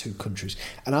those two countries.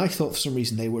 And I thought for some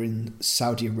reason they were in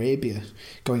Saudi Arabia,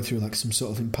 going through like some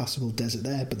sort of impassable desert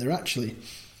there, but they're actually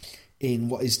in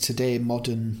what is today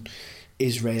modern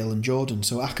Israel and Jordan.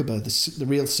 So Aqaba, the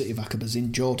real city of Aqaba, is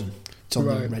in Jordan. It's on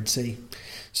the Red Sea.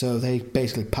 So they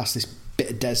basically passed this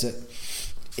bit of desert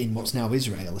in what's now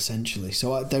Israel, essentially.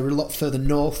 So they were a lot further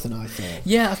north than I thought.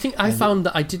 Yeah, I think I found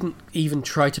that I didn't even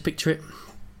try to picture it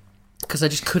because I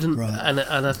just couldn't. Right. And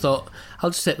I thought, I'll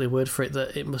just take the word for it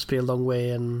that it must be a long way.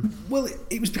 And well,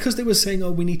 it was because they were saying, "Oh,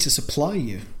 we need to supply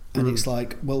you." And it's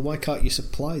like, well, why can't you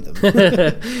supply them?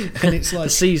 And it's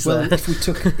like, well, if we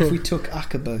took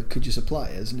Aqaba, could you supply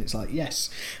us? And it's like, yes.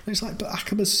 And it's like, but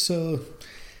Aqaba's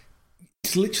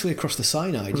it's literally across the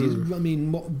Sinai. I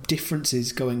mean, what difference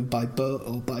is going by boat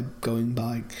or by going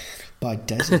by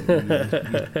desert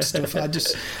stuff? I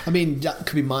mean, that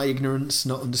could be my ignorance,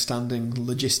 not understanding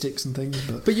logistics and things.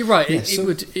 But you're right. Yeah,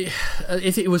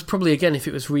 if it was probably, again, if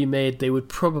it was remade, they would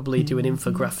probably do an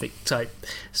infographic type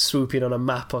swooping on a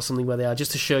map or something where they are,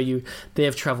 just to show you they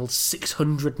have travelled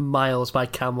 600 miles by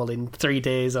camel in 3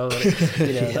 days, or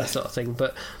that sort of thing.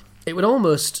 But it would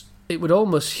almost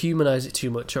humanise it too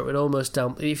much, or it would almost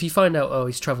if you find out,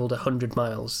 he's travelled 100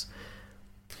 miles,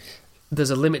 there's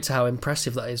a limit to how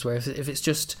impressive that is, where if it's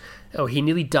just, he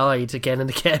nearly died again and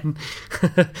again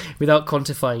without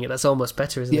quantifying it, that's almost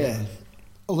better, isn't it? Yeah.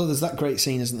 Although there's that great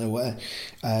scene, isn't there, where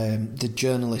the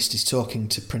journalist is talking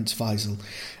to Prince Faisal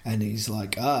and he's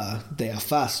like, they are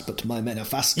fast, but my men are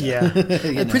faster. Yeah.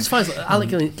 And Prince Faisal,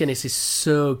 Alec Guinness is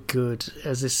so good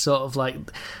as this sort of like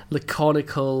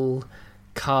laconical,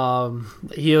 calm,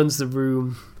 he owns the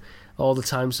room all the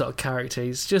time sort of character.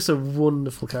 He's just a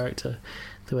wonderful character.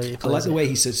 The way he plays. I like the way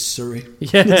he says Surrey.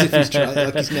 Yeah. As if he's tried,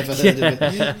 like he's never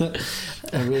heard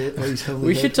of it.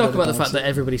 We should talk about the fact that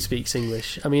everybody speaks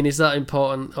English. I mean, is that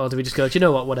important, or do we just go, do you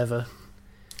know what, whatever?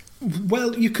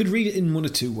 Well, you could read it in one or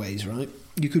two ways, right?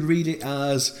 You could read it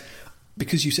as,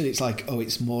 because you said it's like,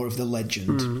 it's more of the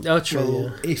legend. Oh, true.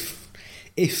 Well,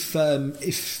 if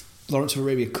Lawrence of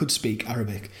Arabia could speak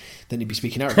Arabic, then he'd be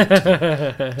speaking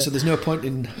Arabic. So there's no point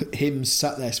in him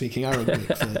sat there speaking Arabic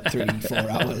for 3-4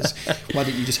 hours. Why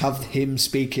don't you just have him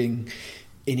speaking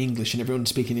in English and everyone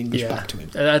speaking English back to him?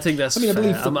 I think that's fair. I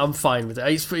believe I'm fine with it.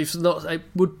 It's not. It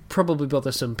would probably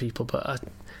bother some people, but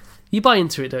you buy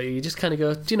into it, don't you? You just kind of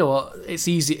go, do you know what? It's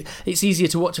easy. It's easier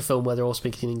to watch a film where they're all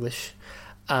speaking English,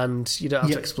 and you don't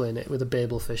have to explain it with a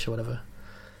Babel fish or whatever.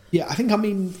 Yeah, I think,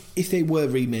 if they were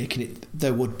remaking it,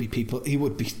 there would be people...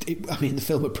 the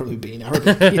film would probably be in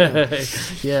Arabic,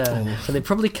 Yeah, and they'd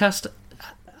probably cast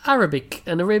Arabic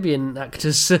and Arabian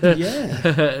actors. At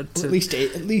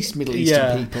least Middle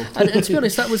Eastern people. and to be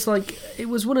honest, that was it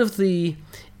was one of the,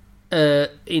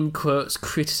 in quotes,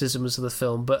 criticisms of the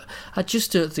film, but I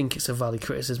just don't think it's a valid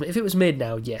criticism. If it was made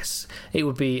now, yes, it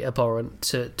would be abhorrent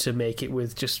to make it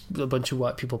with just a bunch of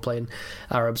white people playing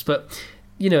Arabs, but,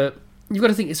 you've got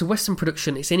to think it's a Western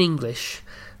production, it's in English.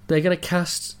 They're going to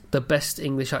cast the best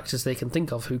English actors they can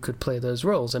think of who could play those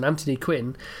roles. And Anthony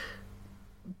Quinn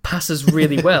passes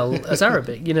really well as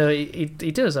Arabic.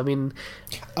 He does. I'm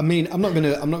not going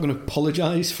to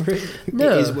apologise for it.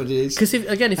 No, it is what it is. Because if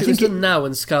it was done now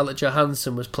and Scarlett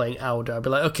Johansson was playing Auda, I'd be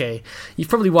like, okay, you've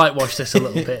probably whitewashed this a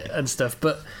little bit and stuff.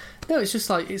 But no, it's just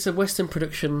it's a Western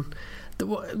production.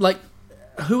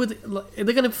 Who are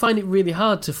they're going to find it really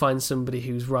hard to find somebody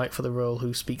who's right for the role,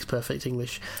 who speaks perfect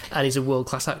English and is a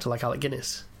world-class actor like Alec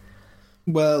Guinness.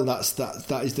 Well,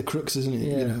 that is the crux, isn't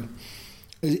it?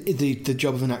 The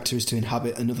job of an actor is to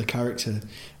inhabit another character,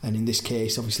 and in this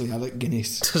case, obviously, Alec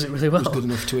Guinness does it really well. was good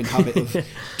enough to inhabit.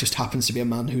 Just happens to be a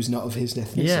man who's not of his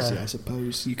ethnicity. I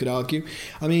suppose you could argue.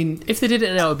 I mean, if they did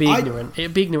it now, it'd be ignorant.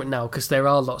 It'd be ignorant now because there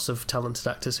are lots of talented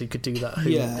actors who could do that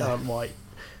who aren't white.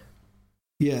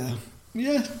 Yeah.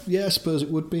 I suppose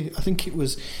it would be. I think it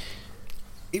was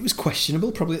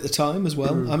questionable probably at the time as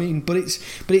well. I mean, but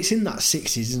it's in that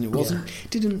 60s, isn't it?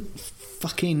 Didn't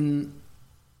fucking.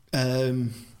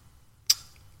 Was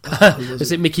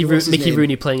it Mickey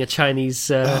Rooney playing a Chinese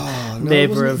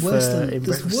neighbour of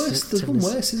there's one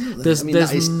worse, isn't there?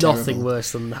 There's nothing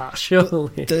worse than that,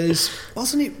 surely.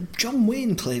 Wasn't it John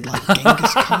Wayne played like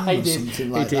Genghis Khan or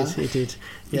something like that? He did.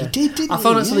 Yeah. He did, didn't I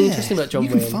found out something yeah. interesting about John you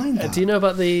Wayne. Can find that. Do you know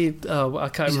about the? I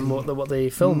can't remember what the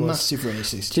film was. Massive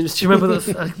racist. Do you remember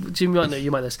the? You might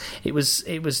know this. It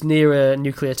was near a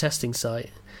nuclear testing site.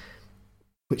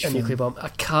 Which nuclear bomb. I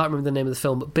can't remember the name of the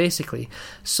film, but basically,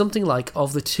 something like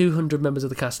of the 200 members of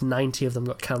the cast, 90 of them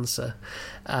got cancer,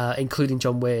 including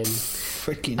John Wayne.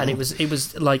 Freaking and hell. it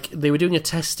was like they were doing a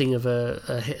testing of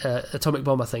a atomic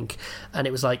bomb, I think, and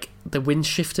it was like the wind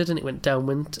shifted and it went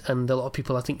downwind, and a lot of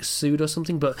people I think sued or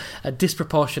something, but a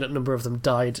disproportionate number of them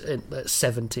died at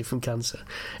 70 from cancer.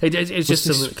 It's just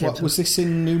was this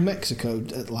in New Mexico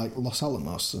at like Los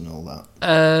Alamos and all that?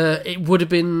 It would have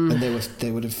been. And they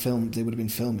would have been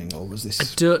filming, or was this? I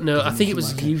don't know. I think it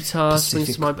was like Utah.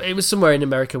 It was somewhere in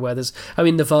America where there's. I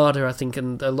mean, Nevada, I think,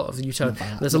 and a lot of Utah.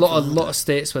 There's a lot of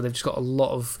states where they've just got a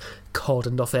lot of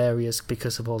cordoned off areas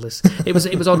because of all this. It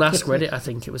was on Ask Reddit. I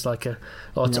think it was like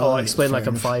or explain like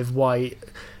I'm five. Why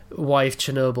if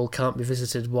Chernobyl can't be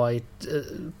visited? Why?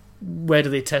 Where do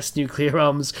they test nuclear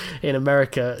arms in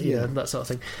America? You know, that sort of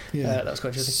thing. Yeah, that's quite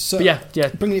interesting. So, but yeah.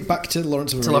 Bringing it back to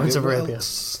Lawrence of Arabia. Lawrence of Arabia. What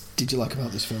else did you like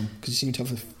about this film? Because you seem to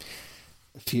have a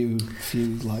few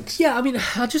likes. Yeah, I mean,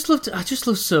 I just loved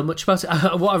so much about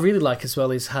it. What I really like as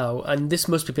well is how, and this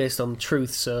must be based on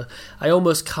truth, so I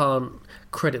almost can't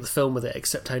credit the film with it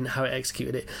except how it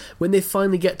executed it. When they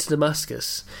finally get to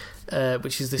Damascus,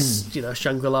 which is this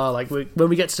Shangri-La, like when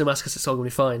we get to Damascus, it's all going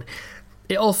to be fine.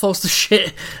 It all falls to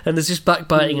shit, and there's just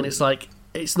backbiting, and it's like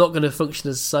it's not going to function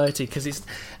as a society because it's.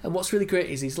 And what's really great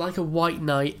is he's like a white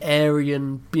knight,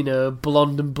 Aryan,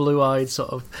 blonde and blue-eyed sort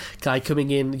of guy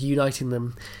coming in, uniting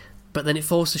them, but then it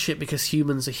falls to shit because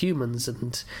humans are humans,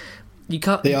 and you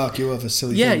can't. They argue over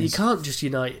silly things. Yeah, you can't just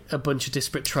unite a bunch of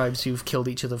disparate tribes who've killed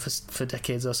each other for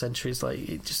decades or centuries. Like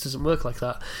it just doesn't work like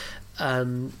that.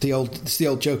 It's the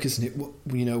old joke, isn't it?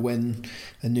 When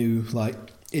a new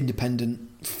independent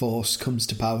force comes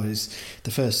to power, is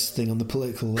the first thing on the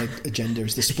political agenda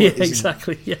is the split. Yeah,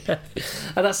 exactly. Yeah,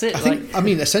 and that's it.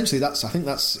 Essentially, I think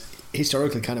that's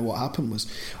historically kind of what happened. Was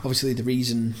obviously the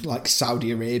reason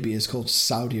Saudi Arabia is called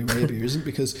Saudi Arabia isn't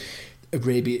because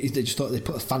Arabia. They just thought they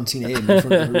put a fancy name in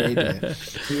front of Arabia.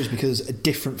 It was because a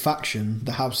different faction,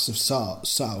 the House of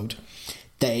Saud,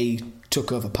 they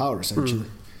took over power essentially.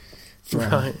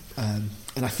 Right. And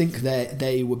I think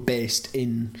they were based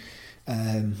in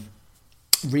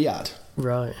Riyadh.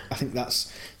 Right. I think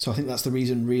that's the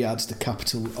reason Riyadh's the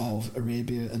capital of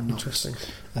Arabia and not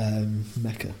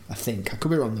Mecca. I think I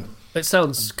could be wrong though. It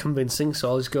sounds convincing, so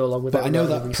I'll just go along with it. But I know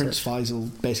that Prince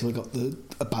Faisal basically got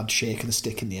a bad shake of the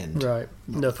stick in the end. Right.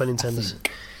 No pun intended.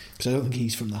 Because I don't think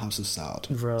he's from the House of Saud.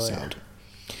 Right. Saud.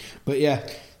 But yeah.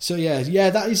 So it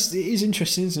is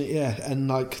interesting, isn't it? Yeah. And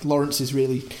Lawrence is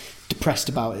really depressed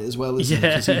about it as well, isn't he?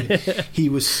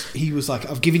 Because he was like,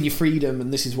 I've given you freedom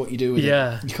and this is what you do with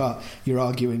it. You're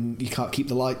arguing you can't keep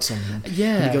the lights on. And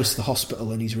he goes to the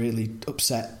hospital and he's really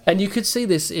upset. And you could see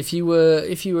this if you were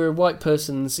a white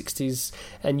person in the 60s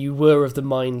and you were of the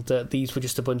mind that these were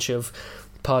just a bunch of,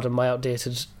 pardon my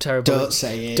outdated, terrible. Don't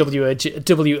say it.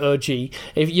 WOG.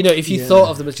 If you thought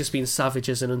of them as just being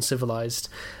savages and uncivilized,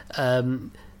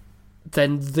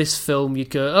 then this film you'd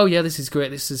go, oh yeah, this is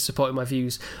great, this is supporting my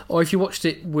views. Or if you watched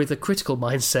it with a critical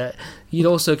mindset, you'd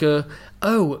also go,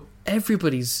 oh,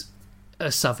 everybody's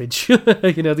a savage.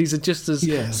 These are just as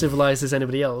civilized as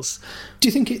anybody else. Do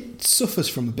you think it suffers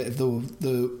from a bit of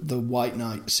the white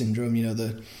knight syndrome?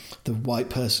 The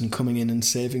white person coming in and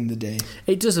saving the day.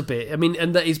 It does a bit. I mean,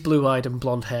 and that he's blue-eyed and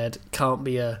blonde-haired can't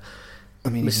be a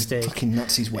mistake. He's fucking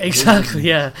Nazis. Exactly,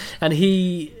 yeah. And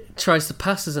he tries to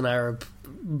pass as an Arab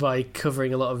by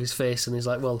covering a lot of his face, and he's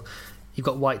like, well, you've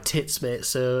got white tits, mate,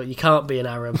 so you can't be an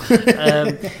Arab.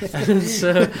 And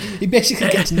so he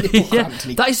basically gets nipple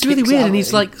cramped. That is really weird, and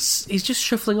he's just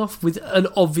shuffling off with an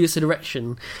obvious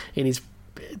erection in his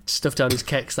stuff down his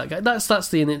kecks. That guy. That's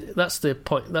the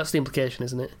point. That's the implication,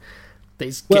 isn't it? That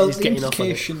he's getting off on it. The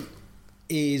implication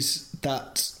is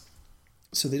that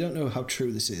so they don't know how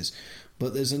true this is,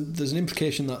 but there's an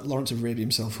implication that Lawrence of Arabia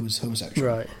himself was homosexual,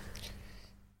 Right.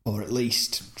 or at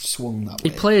least swung that He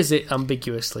way. plays it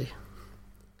ambiguously.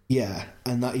 Yeah,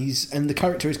 and the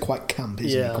character is quite camp,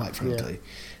 isn't Yeah, he? Quite frankly,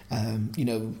 you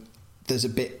know, there's the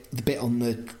bit on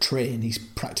the train. He's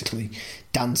practically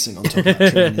dancing on top of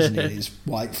that train, isn't he? His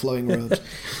white flowing robes.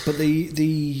 But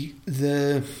the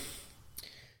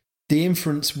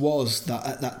inference was that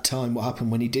at that time, what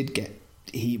happened when he did get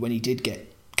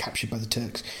captured by the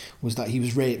Turks was that he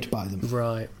was raped by them.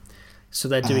 Right. So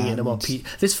they're doing it in a more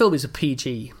This film is a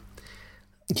PG.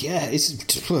 Yeah,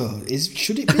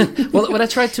 should it be? Well, when I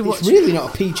tried to watch, it's really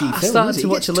not a PG film. I started to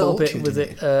watch a little bit tortured with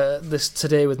it this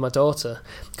today with my daughter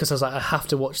because I was like, I have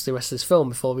to watch the rest of this film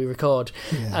before we record,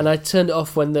 and I turned it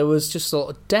off when there was just sort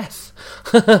of death,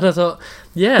 and I thought,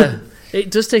 yeah. It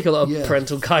does take a lot of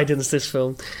parental guidance, this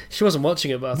film. She wasn't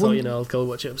watching it, but I thought, I'll go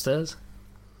watch it upstairs.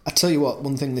 I tell you what,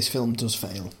 one thing this film does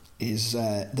fail is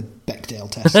the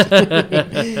Bechdel test.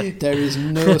 There is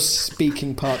no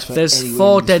speaking parts for There's any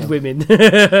 4 women dead in women.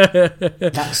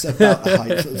 That's about the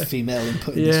height of female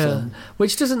input in this film.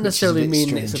 Which doesn't necessarily mean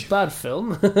strange. it's a bad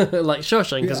film. Like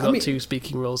Shawshank has got 2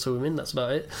 speaking roles for women, that's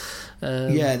about it.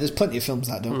 There's plenty of films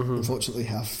that don't unfortunately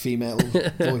have female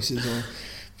voices or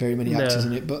very many actors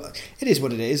in it, but it is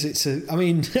what it is.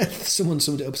 Someone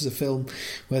summed it up as a film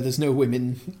where there's no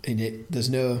women in it,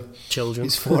 there's no children.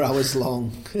 It's 4 hours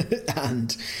long,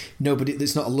 and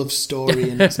there's not a love story,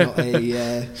 and it's not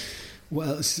a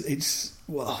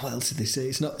what else did they say?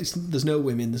 There's no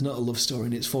women, there's not a love story,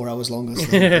 and it's 4 hours long. That's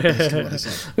basically what I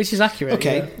said. Which is accurate.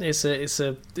 Okay, yeah.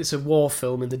 It's a war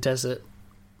film in the desert.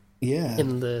 Yeah,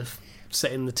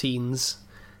 set in the teens.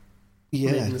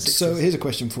 Yeah. So here's a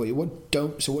question for you: What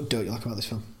don't you like about this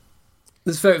film?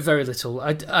 There's very, very little.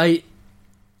 I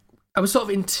was sort of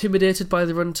intimidated by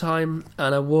the runtime,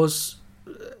 and I was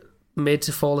made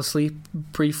to fall asleep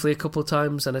briefly a couple of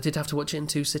times, and I did have to watch it in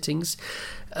 2 sittings.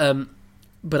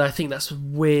 But I think that's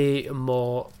way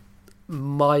more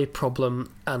my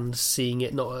problem and seeing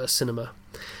it not at a cinema.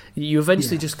 You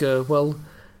eventually just go, well,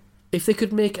 if they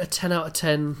could make a 10 out of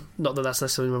 10, not that that's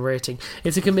necessarily my rating,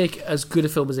 if they can make as good a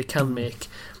film as they can make,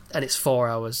 and it's 4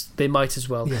 hours, they might as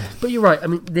well. Yeah. But you're right, I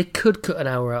mean, they could cut an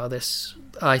hour out of this,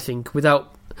 I think,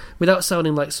 without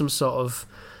sounding like some sort of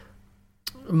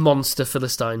monster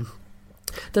Philistine.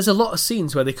 There's a lot of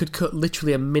scenes where they could cut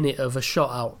literally a minute of a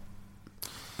shot out.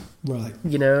 Right.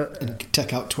 And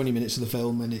take out 20 minutes of the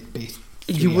film and it'd be...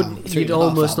 You'd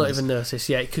almost not even notice.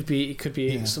 Yeah, it could be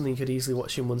something you could easily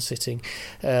watch in one sitting.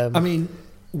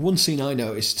 One scene I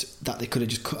noticed that they could have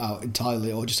just cut out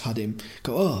entirely, or just had him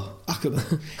go, "Oh,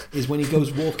 Aqaba," is when he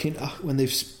goes walking when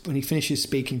he finishes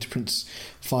speaking to Prince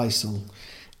Faisal,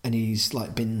 and he's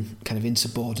like been kind of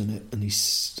insubordinate, and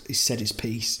he's said his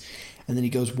piece, and then he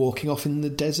goes walking off in the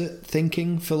desert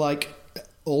thinking for like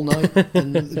all night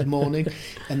in the morning,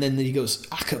 and then he goes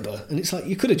Aqaba, and it's like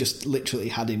you could have just literally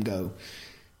had him go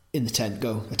in the tent,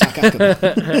 go attack Aqaba.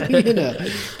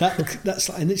 That's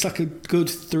like, and it's like a good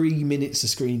 3 minutes of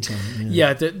screen time.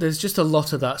 Yeah, there's just a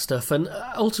lot of that stuff, and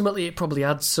ultimately it probably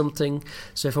adds something.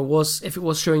 So if it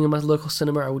was showing in my local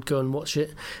cinema, I would go and watch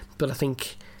it. But I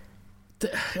think,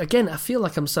 again, I feel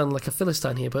like I'm sounding like a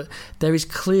Philistine here, but there is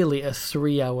clearly a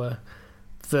 3-hour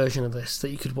version of this that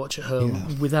you could watch at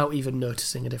home without even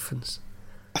noticing a difference.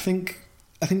 I think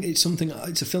it's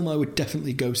a film I would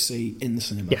definitely go see in the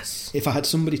cinema. Yes. If I had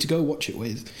somebody to go watch it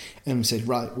with and said,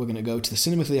 right, we're going to go to the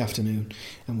cinema for the afternoon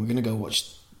and we're going to go watch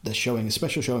a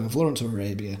special showing of Lawrence of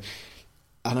Arabia,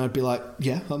 and I'd be like,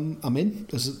 yeah, I'm in,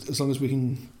 as long as I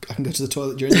can go to the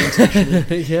toilet during the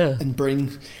intermission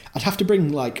and I'd have to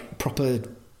bring like proper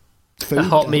food, a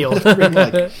hot meal. I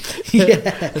think you'd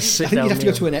have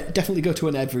to definitely go to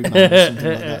an Everyman or something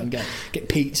like that and get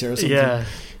pizza or something.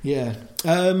 Yeah.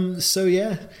 So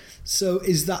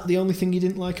is that the only thing you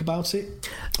didn't like about it,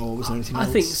 or was there anything else?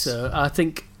 I think so. I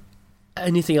think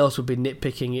anything else would be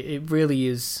nitpicking. It really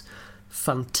is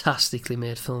fantastically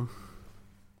made film.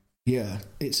 Yeah,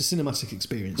 it's a cinematic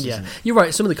experience. Yeah, isn't it? You're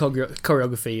right. Some of the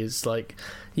choreography is like,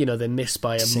 they miss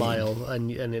by a mile,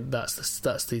 and that's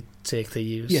the take they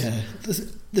use. Yeah,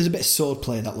 there's a bit of sword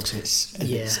play that looks a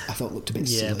bit. I thought looked a bit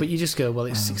silly. Yeah, but you just go, well,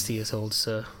 it's 60 years old,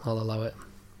 so I'll allow it.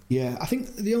 Yeah, I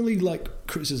think the only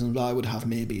criticism that I would have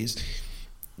maybe is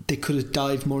they could have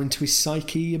dived more into his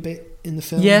psyche a bit in the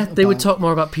film. Yeah, they would talk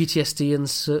more about PTSD and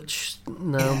such.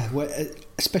 No, yeah,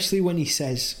 especially when he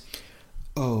says,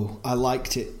 "Oh, I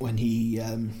liked it when he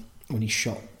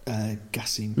shot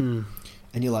Gassim."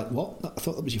 And you're like, what? I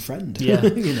thought that was your friend. Yeah,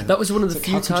 that was one of the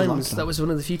few times. That was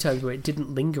one of the few times where it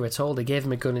didn't linger at all. They gave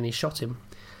him a gun and he shot him.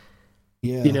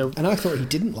 Yeah, you know, and I thought he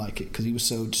didn't like it because he was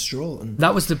so distraught. And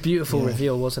that was the beautiful Yeah.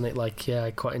 reveal, wasn't it? Like, yeah,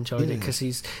 I quite enjoyed it Yeah. because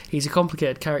he's a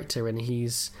complicated character, and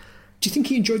he's do you think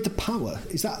he enjoyed the power?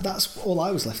 That's all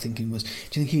I was left thinking was, do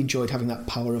you think he enjoyed having that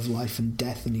power of life and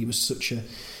death, and he was such an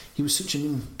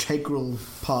integral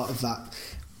part of that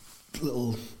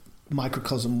little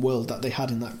microcosm world that they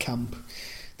had in that camp,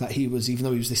 that he was, even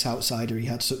though he was this outsider, he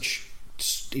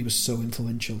was so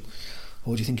influential?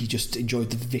 Or do you think he just enjoyed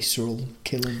the visceral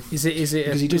killing? is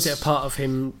it a part of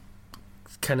him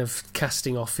kind of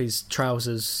casting off his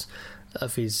trousers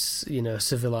of his, you know,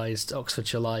 civilized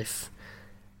Oxfordshire life?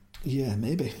 Yeah,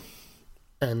 maybe.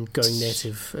 And going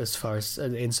native insofar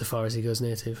as he goes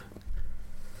native.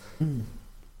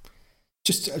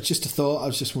 Just a thought. I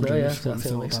was just wondering Yeah, what I you think that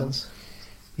thought makes about. sense.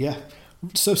 Yeah.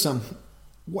 So Sam,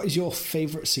 what is your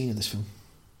favourite scene of this film?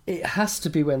 It has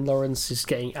to be when Lawrence is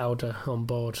getting Alda on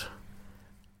board,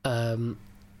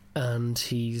 and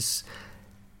he's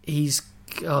there's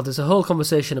a whole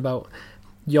conversation about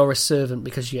you're a servant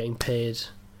because you're getting paid.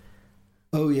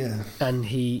 Oh yeah. And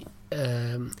he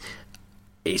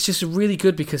it's just really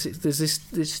good because there's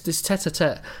this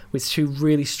tete-a-tete with two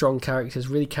really strong characters,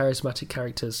 really charismatic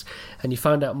characters, and you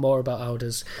find out more about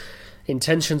Alda's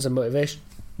intentions and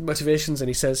motivations, and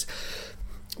he says,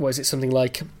 what is it, something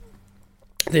like,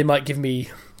 they might give me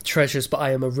treasures, but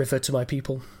I am a river to my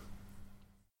people.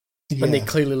 Yeah. And they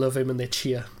clearly love him and they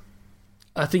cheer.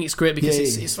 I think it's great because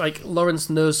it's like Lawrence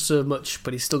knows so much,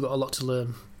 but he's still got a lot to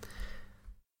learn.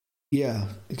 Yeah,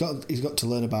 he's got to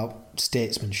learn about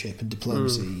statesmanship and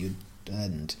diplomacy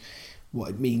and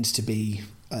what it means to be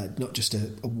not just a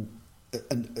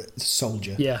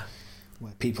soldier. Yeah,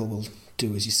 where people will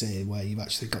do as you say, where you've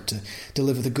actually got to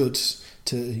deliver the goods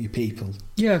to your people.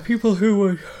 Yeah, people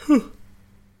who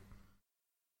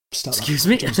Excuse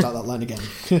me. Start that line again.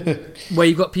 Where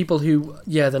you've got people who,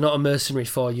 they're not a mercenary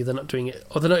for you. They're not doing it,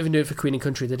 or they're not even doing it for Queen and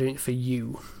Country. They're doing it for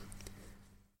you.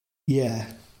 Yeah.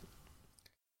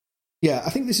 Yeah, I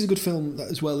think this is a good film that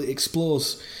as well. It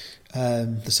explores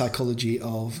the psychology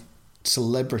of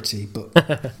celebrity,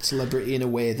 but celebrity in a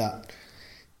way that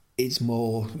it's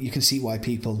more. You can see why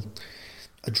people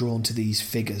are drawn to these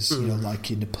figures. You know, like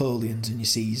your Napoleons and your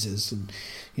Caesars, and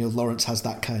you know, Lawrence has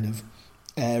that kind of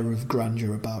air of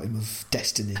grandeur about him, of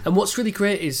destiny. And what's really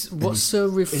great is what's so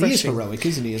refreshing. He is heroic,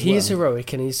 isn't he? He is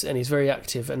heroic, and he's very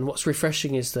active. And what's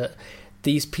refreshing is that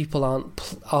these people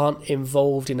aren't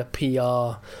involved in a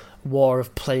PR war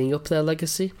of playing up their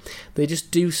legacy. They just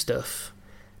do stuff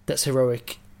that's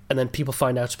heroic, and then people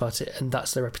find out about it, and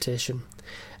that's their reputation.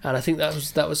 And I think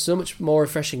that was so much more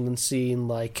refreshing than seeing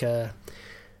like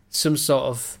some sort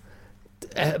of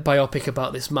biopic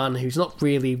about this man who's not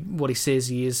really what he says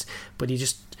he is, but he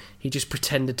just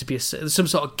pretended to be some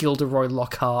sort of Gilderoy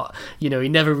Lockhart. You know, he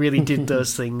never really did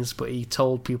those things, but he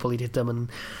told people he did them,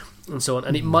 and so on.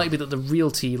 And it might be that the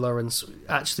real T. Lawrence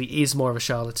actually is more of a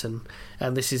charlatan,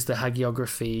 and this is the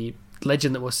hagiography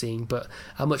legend that we're seeing. But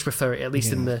I much prefer it, at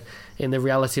least in the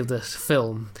reality of the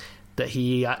film, that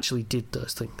he actually did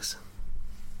those things.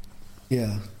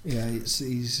 Yeah,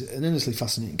 he's an endlessly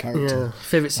fascinating character. Yeah.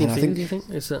 Favourite scene for you, do you think?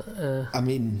 Is that, I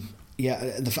mean,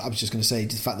 yeah, I was just going to say,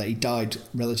 the fact that he died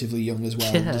relatively young as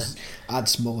well just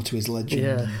adds more to his legend.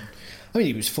 Yeah. I mean,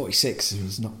 he was 46, so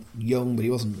he's not young, but he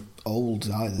wasn't old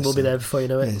either. We'll be there before you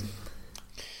know it.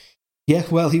 Yeah,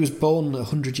 well, he was born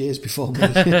 100 years before me.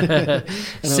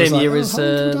 Same year as... how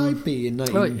old would I be in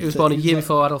 1930? He was born a year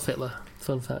before Adolf Hitler.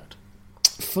 Fun fact.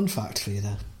 Fun fact for you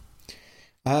there.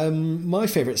 My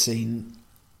favourite scene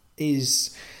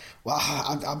is... Well,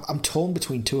 I'm torn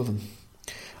between two of them.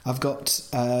 I've got...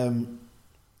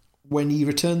 when he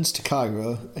returns to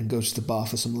Cairo and goes to the bar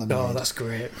for some lemonade. Oh, that's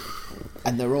great.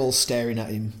 And they're all staring at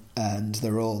him, and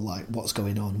they're all like, what's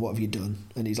going on? What have you done?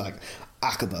 And he's like,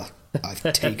 Aqaba, I've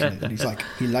taken it. And he's like,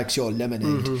 he likes your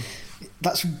lemonade. Mm-hmm.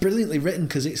 That's brilliantly written,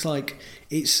 because it's like,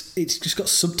 it's just got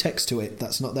subtext to it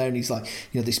that's not there. And he's like,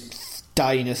 you know, this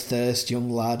dying of thirst young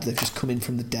lad, they've just come in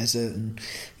from the desert, and,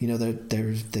 you know,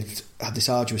 they've had this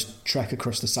arduous trek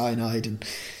across the Sinai, and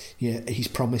yeah, he's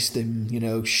promised them, you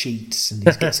know, sheets, and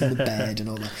he gets in the bed and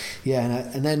all that. Yeah,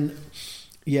 and then,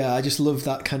 yeah, I just love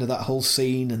that kind of that whole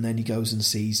scene. And then he goes and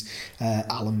sees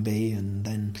Allenby, and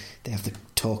then they have the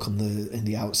talk in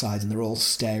the outside, and they're all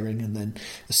staring. And then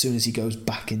as soon as he goes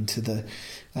back into the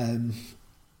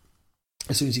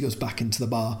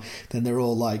bar, then they're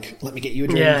all like, "Let me get you a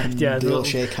drink." And they all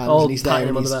shake hands, and he's there,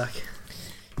 him on the back.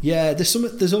 Yeah,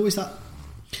 there's always that.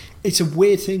 It's a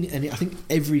weird thing, and I think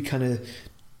every kind of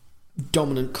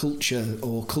dominant culture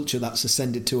or culture that's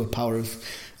ascended to a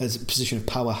position of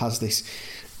power has this,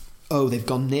 they've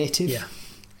gone native.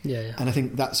 Yeah. And I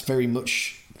think that's very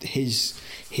much his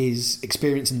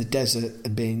experience in the desert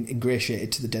and being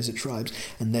ingratiated to the desert tribes,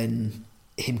 and then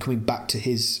him coming back to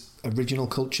his original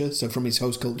culture, so from his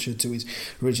host culture to his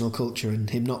original culture,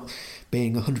 and him not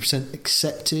being 100%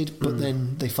 accepted, but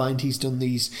then they find he's done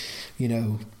these,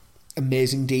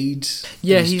 amazing deeds.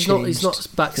 Yeah, he's not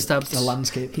backstabbed the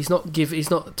landscape. He's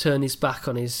not turned his back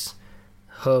on his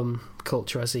home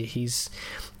culture, has he?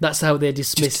 That's how they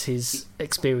dismiss his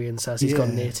experience as he's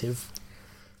gone native.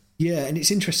 Yeah, and it's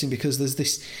interesting because there's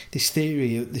this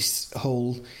theory, this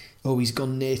whole he's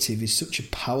gone native is such a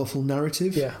powerful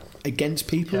narrative against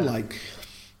people. Like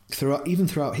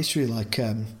throughout history, like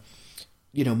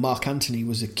Mark Antony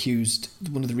was accused.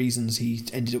 One of the reasons he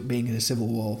ended up being in a civil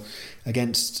war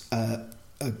against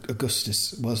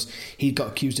Augustus was he got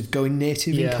accused of going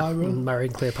native in Cairo, and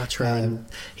marrying Cleopatra, and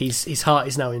his heart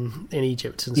is now in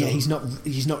Egypt. And so he's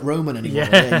not Roman anymore.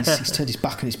 He's turned his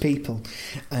back on his people.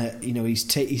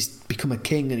 He's become a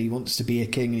king, and he wants to be a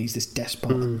king, and he's this despot.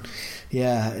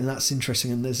 And that's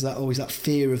interesting. And there's always that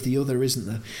fear of the other, isn't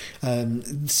there?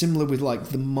 Similar with like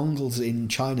the Mongols in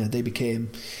China, they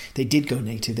did go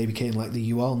native. They became like the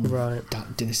Yuan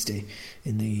dynasty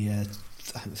in the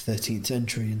 13th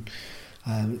century,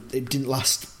 and it didn't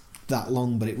last that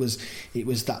long, but it was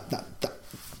that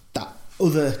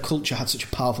other culture had such a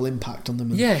powerful impact on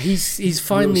them. He's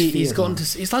finally gotten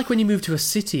to. It's like when you move to a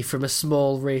city from a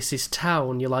small racist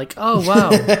town, you're like, oh wow,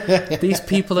 these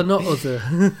people are not other.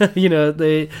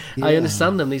 I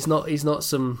understand them. He's not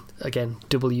some, again,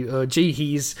 WOG.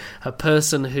 He's a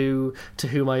person to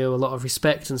whom I owe a lot of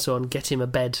respect, and so on. Get him a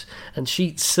bed and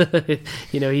sheets.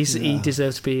 He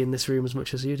deserves to be in this room as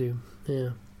much as you do. Yeah.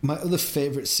 My other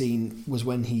favourite scene was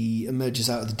when he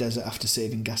emerges out of the desert after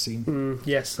saving Gassim.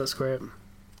 Yes, that's great.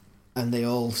 And they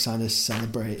all kind of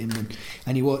celebrate him,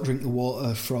 and he won't drink the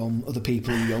water from other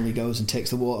people. He only goes and takes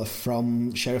the water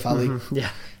from Sheriff Ali. Yeah,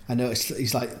 I know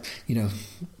he's like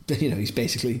he's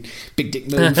basically Big Dick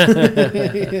move.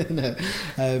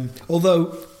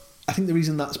 Although I think the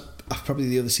reason that's probably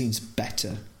the other scene's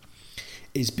better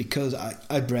is because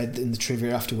I'd read in the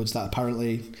trivia afterwards that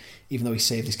apparently, even though he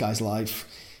saved this guy's life,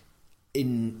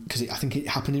 because I think it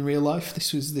happened in real life.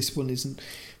 This one isn't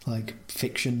like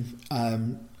fiction.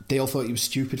 They all thought he was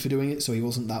stupid for doing it, so he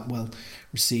wasn't that well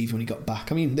received when he got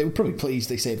back. I mean, they were probably pleased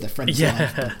they saved their friend's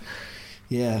life.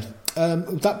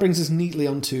 But that brings us neatly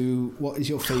on to what is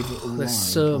your favourite line? There's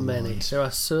so many. There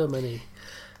are so many.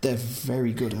 They're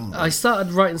very good, aren't they? I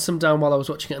started writing some down while I was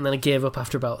watching it, and then I gave up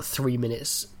after about 3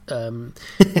 minutes,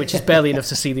 which is barely enough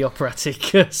to see the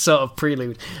operatic sort of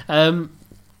prelude.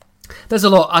 There's a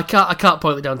lot. I can't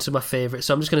boil it down to my favourite,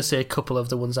 so I'm just going to say a couple of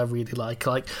the ones I really like.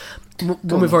 Like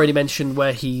one we've already mentioned,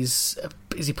 where is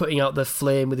he putting out the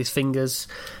flame with his fingers?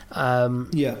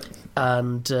 And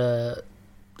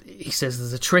he says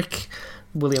there's a trick.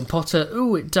 William Potter.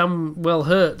 Ooh, it damn well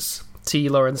hurts. T.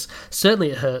 Lawrence. Certainly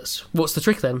it hurts. What's the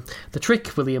trick then? The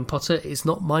trick, William Potter, is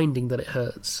not minding that it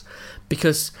hurts.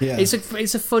 Because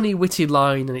it's a funny, witty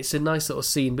line, and it's a nice little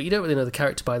scene, but you don't really know the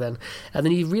character by then. And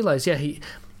then you realise,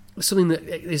 something that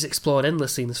is explored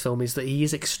endlessly in this film is that he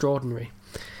is extraordinary.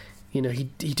 He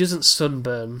doesn't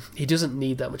sunburn. He doesn't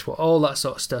need that much water. All that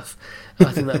sort of stuff.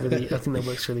 I think that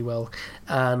works really well.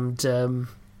 And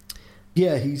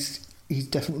he's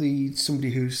definitely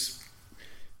somebody whose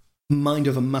mind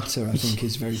over matter, I think,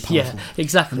 is very powerful. Yeah,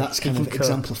 exactly. And that's kind of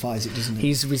exemplifies it, doesn't it?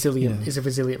 He's resilient. He's a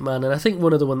resilient man, and I think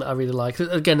one other one that I really like.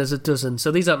 Again, there's a dozen,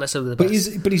 so these aren't necessarily the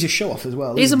best. But he's a show off as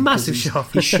well. He's a massive show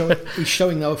off. He's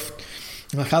showing off.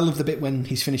 Like, I love the bit when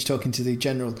he's finished talking to the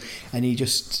general and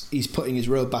he's putting his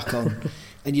robe back on,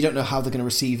 and you don't know how they're going to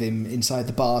receive him inside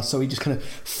the bar, so he just kind of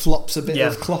flops a bit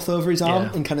of cloth over his arm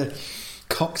and kind of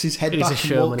cocks his head back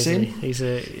and walks in. He's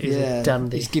a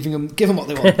dandy. He's give them what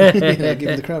they want.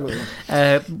 Give the crowd what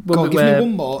they want. Go on, give me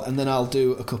one more, and then I'll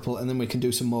do a couple, and then we can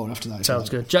do some more after that. Sounds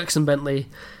good. Jackson Bentley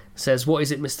says, "What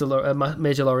is it,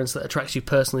 Major Lawrence, that attracts you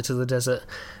personally to the desert?"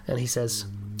 And he says,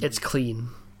 "It's clean."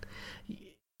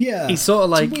 Yeah, he's sort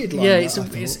of like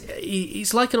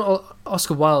it's like an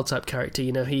Oscar Wilde type character.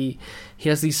 He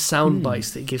has these sound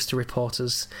bites that he gives to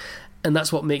reporters, and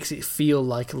that's what makes it feel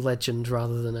like a legend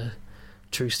rather than a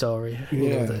true story.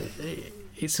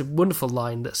 It's a wonderful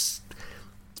line that's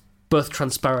both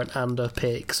transparent and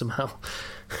opaque somehow.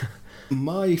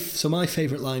 My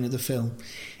favourite line of the film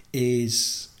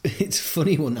is, it's a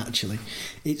funny one actually.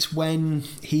 It's when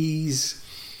he's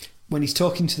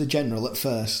talking to the general at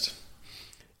first.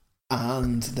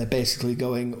 And they're basically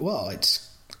going, well, it's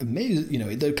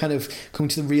amazing. They're kind of coming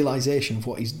to the realisation of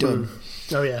what he's done.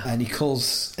 Oh yeah. And he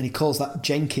calls that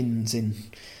Jenkins in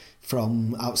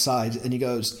from outside, and he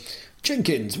goes,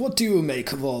 "Jenkins, what do you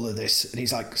make of all of this?" And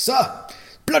he's like, "Sir,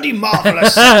 bloody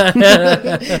marvellous,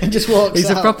 and just walks He's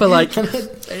out. a proper, like,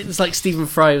 it's like Stephen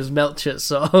Fry's Melchett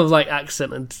sort of, like,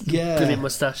 accent and brilliant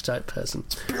moustache type person.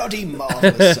 Bloody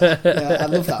marvellous. Yeah, I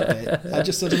love that bit. I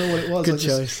don't know what it was. Good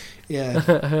choice. Yeah,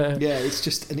 it's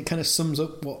just, and it kind of sums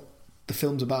up what the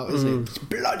film's about, isn't it? It's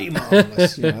bloody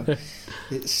marvellous, you know.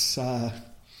 It's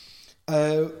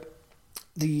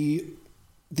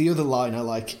the other line I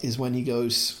like is when he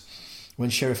goes, when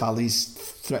Sheriff Ali's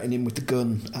threatening him with the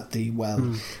gun at the well,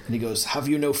 and he goes, "Have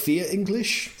you no fear,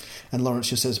 English?" And Lawrence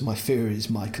just says, "My fear is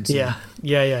my concern."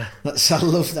 Yeah. I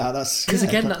love that. That's because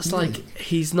again, that's really, like,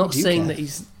 he's not saying that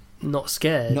he's not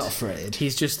scared, not afraid.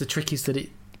 He's just, the trick is that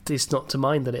it's not to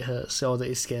mind that it hurts or that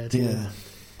he's scared. Yeah. You know?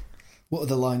 What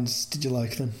other lines did you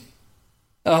like then?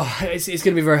 Oh, it's going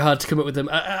to be very hard to come up with them.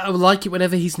 I like it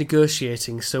whenever he's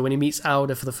negotiating. So when he meets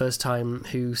Auda for the first time,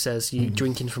 who says, "You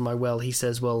drinking from my well," he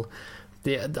says, "Well,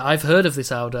 I've heard of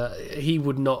this Auda. He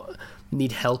would not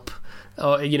need help,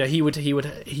 or you know, he would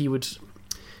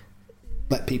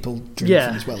let people drink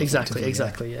from his well."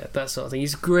 Exactly. Yeah, that sort of thing.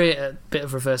 He's great at a bit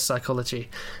of reverse psychology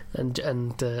and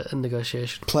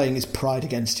negotiation, playing his pride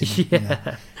against him. Yeah. You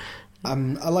know?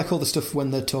 I like all the stuff when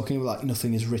they're talking about, like,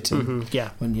 nothing is written.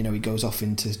 When, you know, he goes off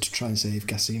to try and save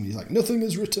Qasim, he's like, "Nothing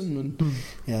is written," and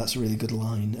yeah, that's a really good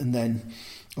line. And then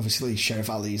obviously Sheriff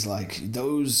Ali's like,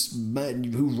 "Those men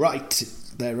who write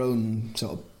their own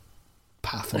sort of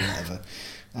path," or whatever.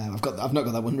 I've not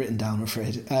got that one written down, I'm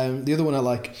afraid. The other one I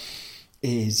like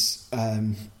is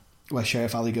where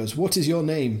Sheriff Ali goes, "What is your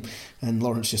name?" And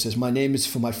Lawrence just says, "My name is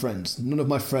for my friends. None of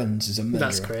my friends is a murderer."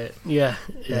 That's great. Yeah.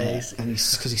 And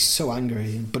he's because he's so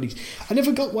angry. But I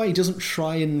never got why he doesn't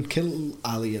try and kill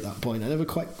Ali at that point. I never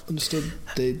quite understood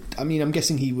I'm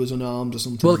guessing he was unarmed or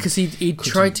something. Well, because he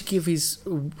tried to give his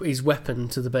weapon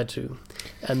to the Bedu,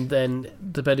 and then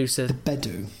the Bedu said, "The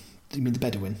Bedu? You mean the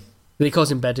Bedouin?" He calls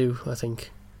him Bedu, I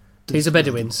think. He's a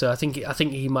Bedouin, so I think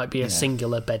he might be a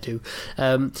singular Bedu.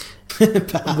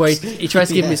 Where he tries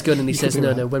to give him his gun, and he says,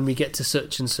 "No, when we get to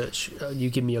such and such, you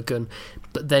give me your gun."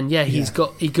 But then,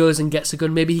 he goes and gets a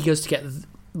gun. Maybe he goes to get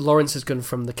Lawrence's gun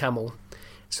from the camel,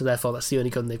 so therefore that's the only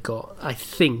gun they've got. I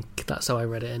think that's how I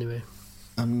read it anyway.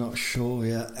 I'm not sure,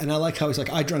 and I like how he's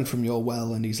like, "I drank from your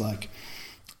well," and he's like,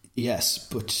 "Yes,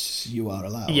 but you are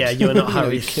allowed." Yeah, you are not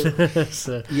Harry.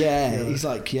 So, he's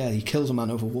like, he kills a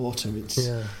man over water.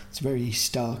 It's very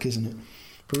stark, isn't it?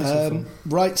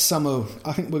 Right, Samo,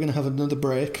 I think we're going to have another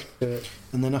break.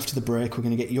 And then after the break, we're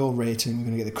going to get your rating, we're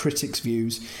going to get the critics'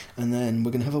 views, and then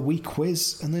we're going to have a wee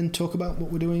quiz, and then talk about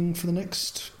what we're doing for the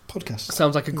next podcast.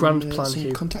 Sounds like a grand plan,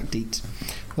 Hugh. Contact date.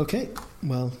 Okay,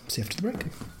 well, see you after the break.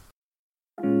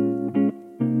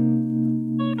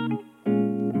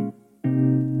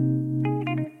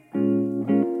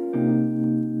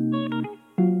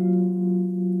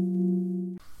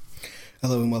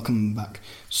 Hello and welcome back.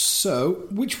 So,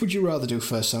 which would you rather do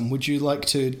first, Sam? Would you like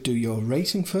to do your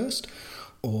rating first,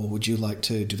 or would you like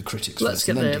to do the critics let's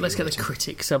first? Let's get the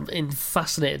critics. I'm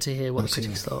fascinated to hear what the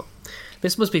critics thought.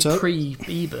 This must be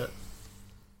pre-Ebert.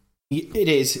 It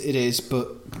is,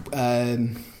 but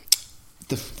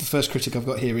the first critic I've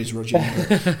got here is Roger Ebert.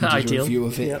 He did Ideal. A review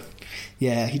of it. Yep.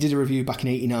 Yeah, he did a review back in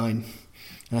 '89.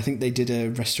 And I think they did a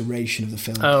restoration of the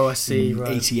film. Oh, I see. In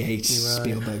 '88,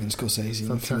 Spielberg and Scorsese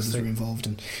and a few others were involved.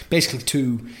 And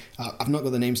basically I've not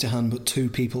got the names to hand, but two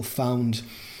people found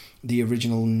the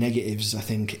original negatives, I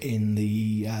think, in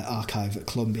the archive at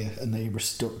Columbia, and they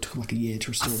took like a year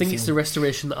to restore the film. I think it's the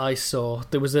restoration that I saw.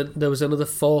 There was another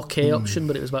 4K option,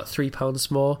 but it was about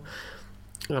 £3 more.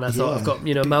 And I thought, I've got,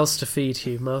 mouths to feed,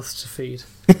 Hugh, mouths to feed.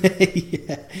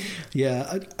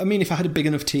 Yeah. I mean, if I had a big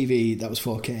enough TV that was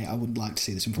 4K, I would like to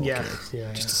see this in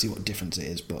 4K, just to see what difference it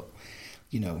is. But,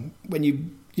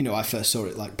 when I first saw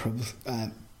it, like, probably,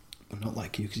 not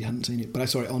like you, because you hadn't seen it, but I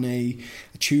saw it on a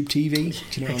tube TV.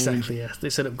 Do you know exactly, yeah.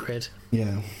 It's an upgrade.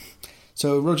 Yeah.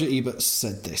 So Roger Ebert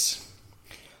said this: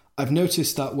 "I've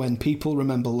noticed that when people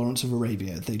remember Lawrence of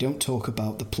Arabia, they don't talk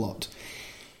about the plot.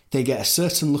 They get a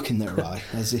certain look in their eye,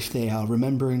 as if they are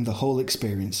remembering the whole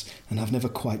experience and have never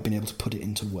quite been able to put it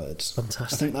into words."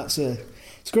 Fantastic. I think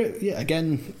it's great. Yeah,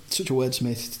 again, such a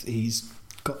wordsmith. He's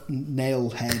got nail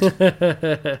head.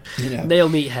 Nail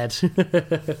meat head.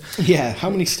 Yeah, how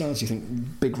many stars do you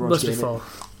think Big Rod Must gave be 4. it?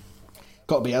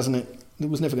 Got to be, hasn't it? There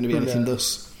was never going to be anything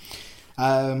thus.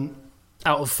 Out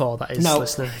of 4, that is,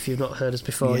 listener. If you've not heard us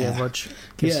before, Rog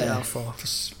gives it out of 4.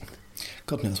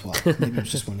 God knows why. Maybe I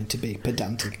was just wanting to be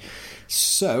pedantic.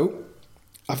 So,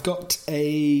 I've got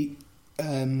a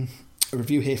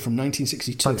review here from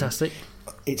 1962. Fantastic.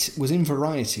 It was in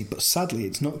Variety, but sadly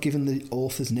it's not given the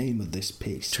author's name of this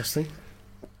piece. Interesting.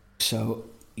 So,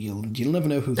 you'll never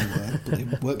know who they were, but they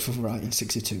worked for Variety in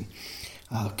 1962.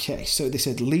 Okay, so they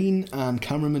said Lean and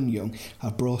cameraman Young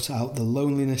have brought out the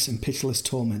loneliness and pitiless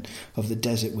torment of the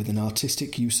desert with an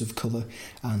artistic use of colour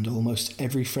and almost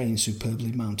every frame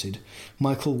superbly mounted.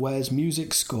 Michael Ware's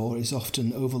music score is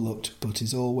often overlooked, but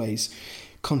is always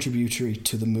contributory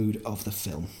to the mood of the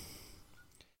film.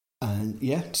 And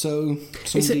yeah, so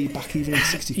somebody back even in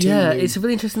 1962. Yeah, it's a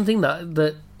really interesting thing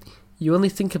that you only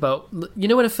think about. You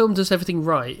know, when a film does everything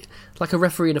right, like a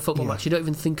referee in a football match, you don't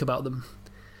even think about them.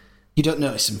 You don't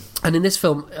notice them. And in this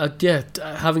film,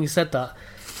 having said that,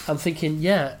 I'm thinking,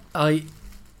 I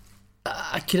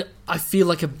feel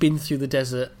like I've been through the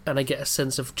desert, and I get a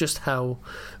sense of just how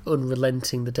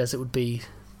unrelenting the desert would be.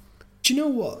 Do you know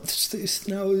what?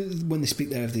 Now, when they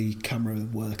speak there of the camera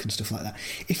work and stuff like that,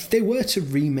 if they were to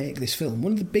remake this film,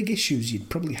 one of the big issues you'd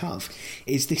probably have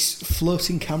is this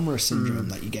floating camera syndrome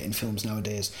that you get in films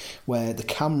nowadays, where the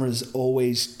camera's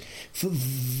always,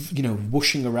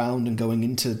 whooshing around and going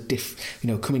into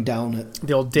coming down at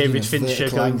the old David Fincher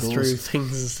going angles. Through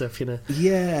things and stuff.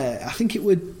 Yeah, I think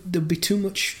there'd be too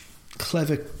much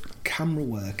clever camera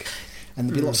work. And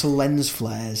there'd be lots of lens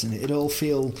flares, and it'd all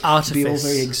feel artifice. Be all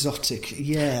very exotic.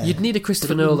 Yeah, you'd need a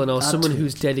Christopher Nolan or someone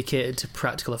who's dedicated to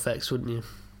practical effects, wouldn't you?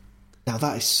 Now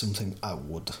that is something I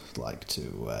would like to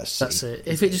see. That's it.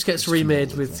 If it just gets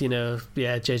remade with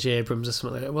J.J. Abrams or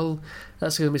something like that, well,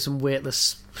 that's going to be some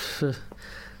weightless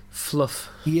fluff.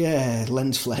 Yeah,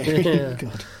 lens flare. Yeah.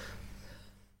 God.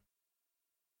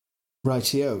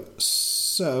 Rightio.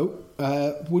 So,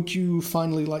 would you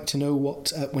finally like to know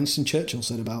what Winston Churchill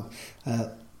said about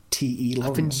T.E. Lawrence?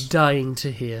 I've been dying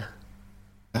to hear.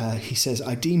 He says,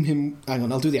 I deem him... Hang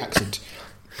on, I'll do the accent.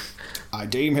 I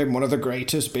deem him one of the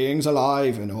greatest beings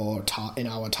alive in our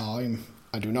time.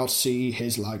 I do not see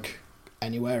his like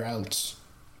anywhere else.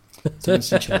 So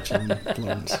Winston Churchill and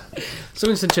Lawrence. So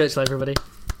Winston Churchill, everybody.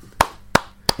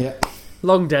 Yeah.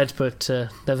 Long dead, but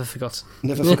never forgotten.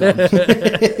 Never forgotten.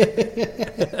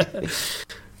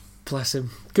 Bless him.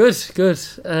 Good.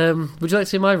 Would you like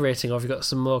to hear my rating, or have you got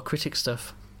some more critic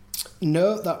stuff?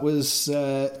 No, that was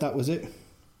it.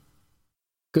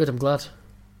 Good, I'm glad.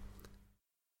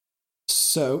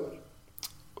 So,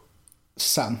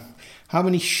 Sam, how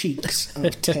many sheiks out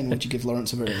of 10 would you give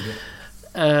Lawrence of Arabia?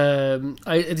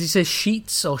 Did you say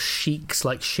sheets or sheiks,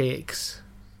 like shakes?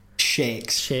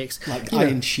 Shakes. Like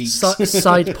iron sheets.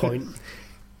 Side point.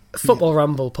 Football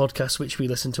Ramble podcast, which we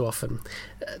listen to often,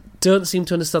 don't seem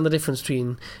to understand the difference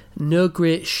between no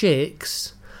great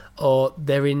shakes or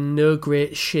they're in no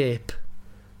great shape.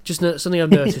 Just something I've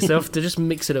noticed. They just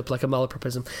mix it up like a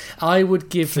malapropism. I would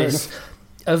give this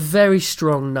a very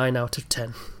strong 9 out of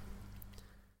 10.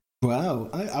 Wow,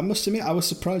 I must admit I was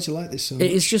surprised you like this so much.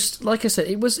 It is just, like I said,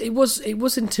 it was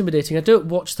intimidating. I don't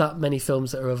watch that many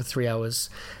films that are over 3 hours,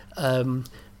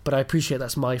 but I appreciate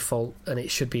that's my fault, and I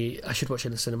should watch it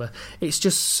in the cinema. It's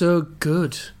just so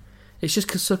good. It's just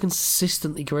so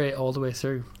consistently great all the way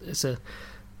through. It's a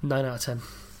 9 out of 10.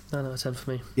 9 out of 10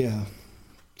 for me. Yeah,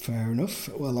 fair enough.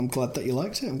 Well, I'm glad that you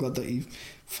liked it. I'm glad that you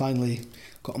finally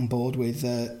got on board with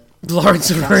Lawrence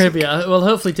of Arabia. Well,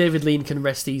 hopefully David Lean can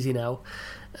rest easy now.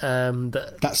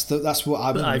 That's what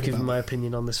I've given my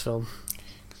opinion on this film.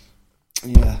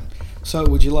 Yeah. So,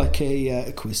 would you like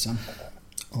a quiz, Sam?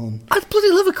 I'd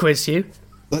bloody love a quiz, Hugh.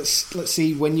 Let's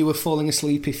see when you were falling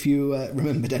asleep if you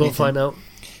remembered anything. We'll find out.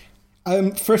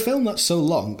 For a film that's so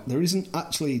long, there isn't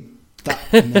actually that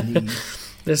many.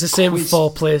 There's the same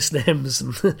 4 place names.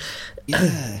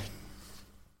 Yeah.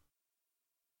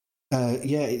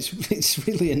 Yeah, it's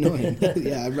really annoying.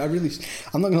 Yeah, I'm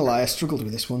not going to lie, I struggled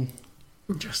with this one.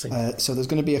 Interesting. So there's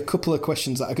going to be a couple of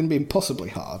questions that are going to be impossibly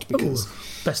hard because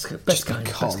best kind.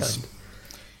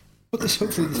 But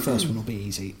hopefully the first one will be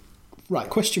easy. Right,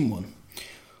 question 1.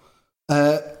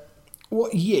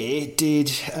 What year did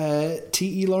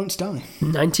T.E. Lawrence die?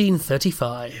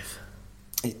 1935.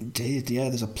 It did, yeah.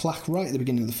 There's a plaque right at the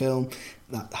beginning of the film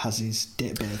that has his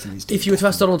date of birth and his date. If you were to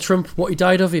ask Donald Trump what he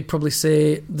died of, he'd probably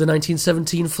say the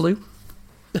 1917 flu.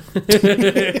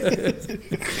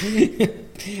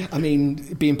 I mean,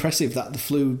 it'd be impressive that the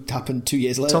flu happened 2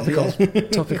 years later.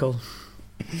 Topical.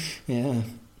 Yeah.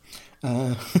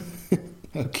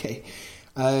 Okay.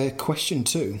 Question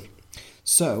 2.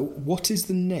 So, what is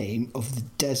the name of the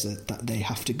desert that they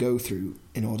have to go through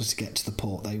in order to get to the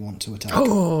port they want to attack?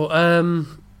 I've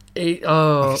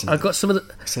got some of the.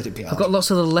 I've got lots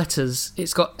of the letters.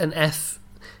 It's got an F.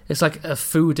 It's like a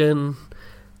Fudan.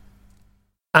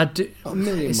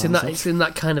 It's in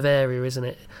that kind of area, isn't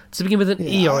it? Does it begin with an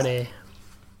E or an A?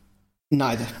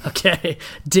 Neither. Okay,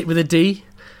 with a D.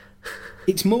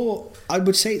 It's more. I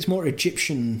would say it's more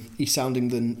Egyptian-y sounding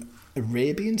than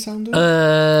Arabian sounding?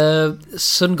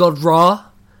 Sun God Ra.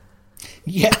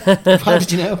 Yeah. How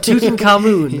did you know?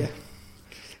 Tutankhamun. Yeah.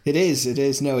 It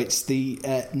is. No, it's the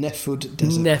Nefud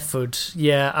Desert. Nefud.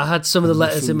 Yeah, I had some of the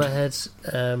letters in my head.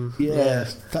 Yeah,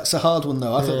 that's a hard one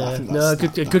though. I think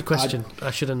that's a good question. I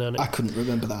should have known it. I couldn't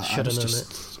remember that. Should have known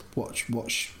it. What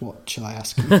shall I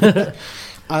ask?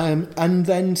 And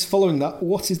then following that,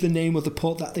 what is the name of the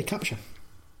port that they capture?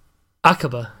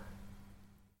 Aqaba.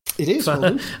 It is. Well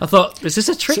done. I thought, is this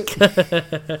a trick?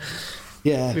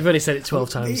 Yeah, we've only said it 12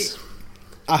 times.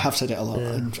 I have said it a lot,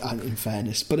 in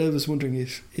fairness, but I was wondering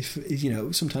if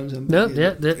sometimes I might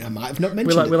have not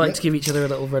mentioned it. We like to give each other a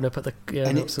little run up at the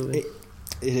absolutely.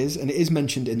 It is, and it is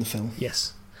mentioned in the film.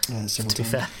 Yes, several to be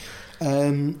times.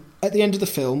 fair. At the end of the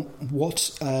film,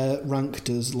 what rank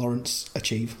does Lawrence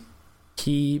achieve?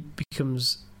 He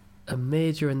becomes a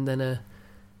major and then a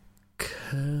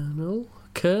colonel.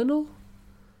 Colonel?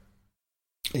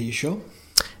 Are you sure?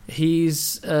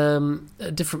 He's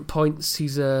at different points.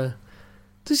 He's a.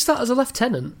 Does he start as a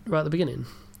lieutenant right at the beginning?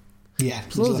 Yeah,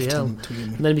 bloody hell.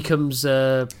 And then he becomes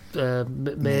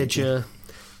major.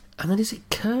 And then is it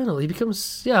colonel? He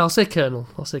becomes. Yeah, I'll say colonel.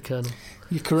 You're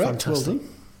correct. Fantastic. Well done.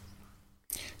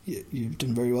 You've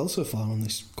done very well so far on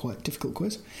this quite difficult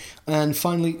quiz. And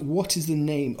finally, what is the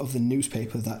name of the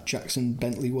newspaper that Jackson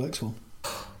Bentley works for?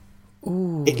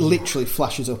 Ooh. It literally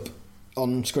flashes up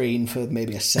on screen for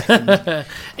maybe a second.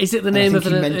 Is it the name of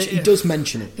the... He does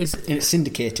mention it, and it's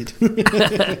syndicated.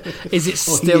 Is it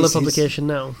still a publication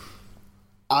now?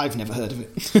 I've never heard of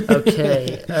it.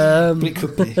 Okay. But it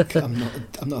could be. I'm not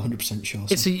 100% sure.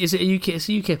 So. Is it a UK? It's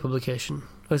a UK publication,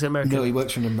 or is it American? No, he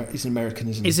works for he's an American,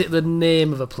 isn't he? Is it the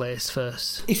name of a place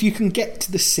first? If you can get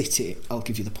to the city, I'll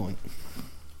give you the point.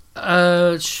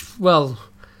 Well,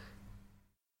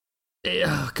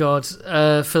 oh God,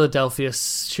 Philadelphia,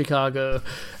 Chicago,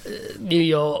 New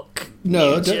York.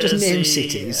 No, New don't Jersey. just name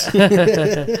cities.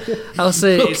 I'll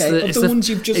say okay, it's the ones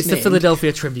you've just it's named. the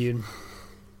Philadelphia Tribune.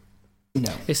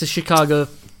 No, it's the Chicago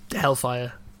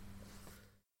Hellfire.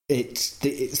 It's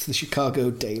the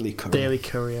Chicago Daily Courier. Daily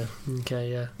Courier.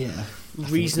 Okay, yeah. Yeah.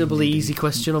 Reasonably easy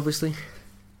question, obviously.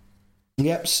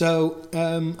 Yep. So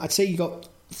I'd say you got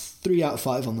 3 out of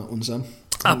 5 on that one, Sam.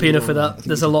 Happy enough with that.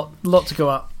 There's a lot to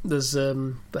go at. There's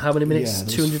how many minutes?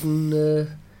 200 and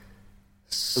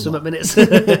some minutes.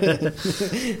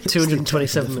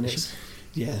 227 minutes.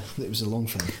 Yeah, it was a long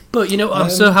film. But I'm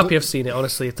so happy I've seen it.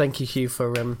 Honestly, thank you, Hugh,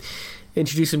 for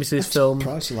introducing me to this film. I'm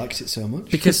surprised you liked it so much.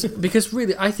 because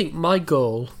really, I think my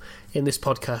goal in this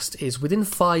podcast is within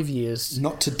 5 years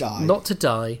not to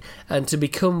die, and to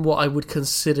become what I would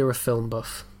consider a film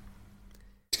buff.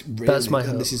 Really? That's my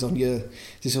hope. This is on your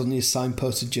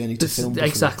signposted journey to film.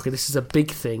 Exactly, this is a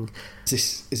big thing.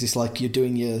 Is this like you're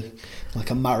doing a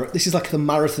marathon? This is like the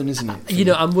marathon, isn't it?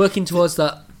 I'm working towards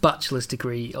that bachelor's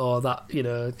degree, or that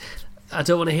I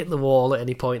don't want to hit the wall at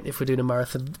any point if we're doing a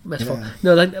marathon metaphor. Yeah.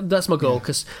 No, that's my goal,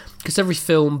 because every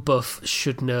film buff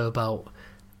should know about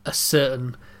a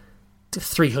certain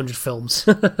 300 films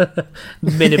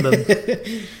minimum.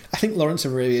 I think Lawrence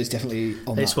of Arabia is definitely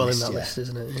on that list. It's well in that list,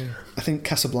 isn't it? Yeah. I think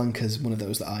Casablanca is one of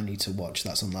those that I need to watch.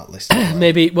 That's on that list.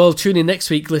 Maybe. Well, tune in next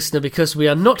week, listener, because we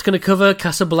are not going to cover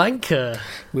Casablanca.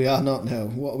 We are not. No.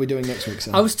 What are we doing next week,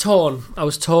 Sam? I was torn.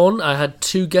 I had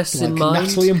 2 guests in mind.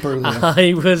 Natalie Imbruglia.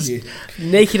 I was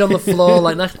naked on the floor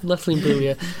like Natalie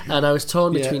Imbruglia, and I was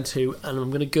torn between 2. And I'm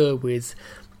going to go with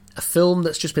a film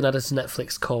that's just been added to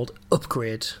Netflix called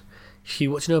Upgrade.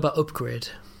 Hugh, what do you know about Upgrade?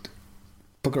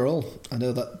 Bugger all. I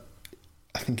know that.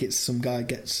 I think it's some guy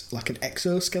gets like an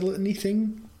exoskeleton-y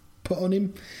thing put on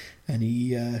him, and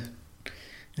he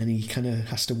kind of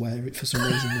has to wear it for some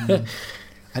reason. And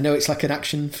I know it's like an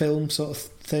action film sort of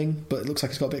thing, but it looks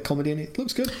like it's got a bit of comedy in it. It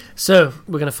looks good. So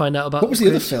we're going to find out about. What was the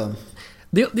other film?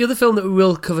 The other film that we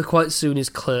will cover quite soon is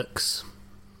Clerks.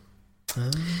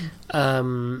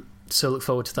 So look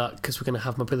forward to that, because we're going to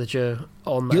have my brother Joe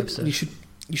on that episode.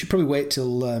 You should probably wait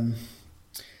till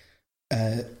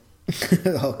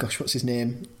oh gosh, what's his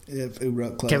name? Who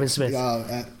wrote Clerks? Kevin Smith.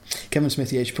 Kevin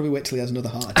Smith. Yeah, you should probably wait till he has another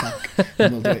heart attack,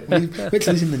 and we'll do it. Wait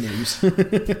till he's in the news.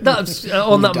 That's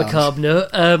on that macabre note.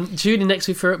 Tune in next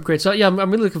week for Upgrade. So yeah, I'm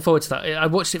really looking forward to that. I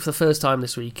watched it for the first time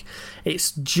this week.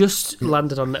 It's just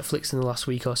landed on Netflix in the last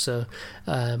week or so.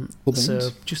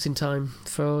 So just in time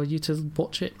for you to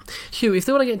watch it. Hugh, if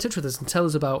they want to get in touch with us and tell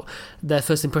us about their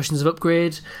first impressions of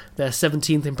Upgrade, their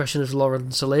 17th impression of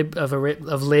Lawrence of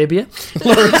Labia.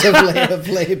 Lawrence of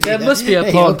Labia. There must be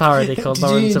a porn porn parody called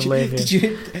Lawrence of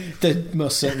Arabia. There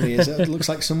most certainly is. It looks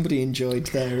like somebody enjoyed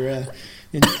their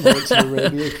Lawrence of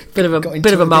Arabia.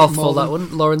 Bit of a mouthful, that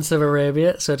one. Lawrence of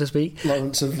Arabia, so to speak.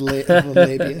 Lawrence of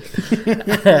Arabia.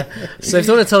 So if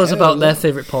they want to tell us about their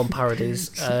favourite porn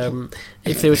parodies,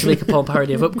 if they were to make a porn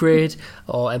parody of Upgrade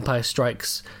or Empire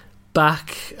Strikes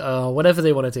Back, or whatever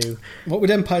they want to do. What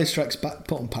would Empire Strikes Back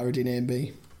porn parody name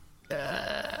be?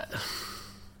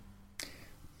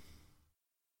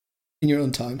 In your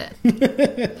own time.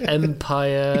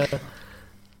 Empire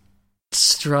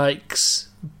Strikes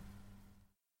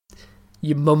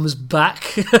Your Mum's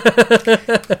Back. Yeah,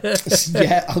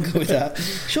 I'll go with that.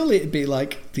 Surely it'd be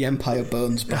like The Empire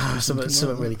Bones Back.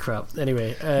 Something really crap.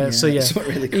 Anyway,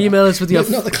 really crap. Email us with your...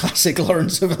 Not the classic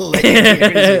Lawrence of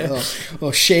Arabia,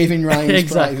 or Shaving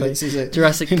Ryan's Privates, is it?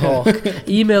 Jurassic Pork.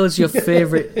 Email us your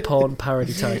favourite porn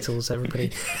parody titles,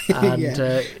 everybody.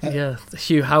 And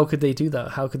Hugh, how could they do that?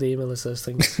 How could they email us those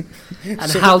things? And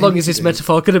so how long is this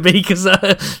metaphor going to be? Because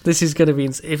this is going to be...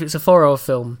 If it's a 4-hour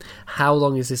film, how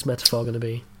long is this metaphor going to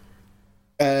be?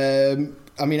 I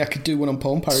mean, I could do one on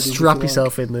porn parodies. Strap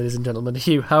yourself in, ladies and gentlemen.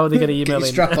 Hugh, how are they going to email in?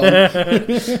 Strap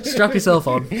on. Strap yourself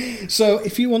on. So,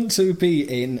 if you want to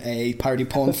be in a parody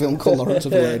porn film called Lawrence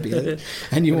of Arabia,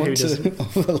 and you want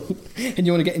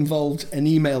to get involved and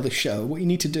email the show, what you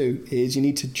need to do is you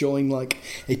need to join like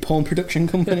a porn production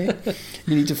company.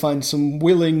 You need to find some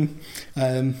willing.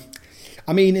 I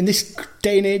mean, in this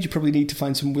day and age, you probably need to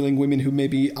find some willing women who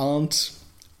maybe aren't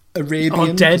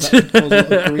Arabian, or dead.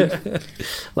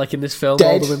 Like in this film,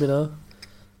 dead. All the women are.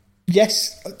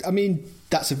 Yes, I mean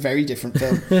that's a very different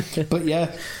film. But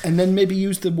yeah, and then maybe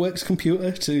use the works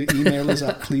computer to email us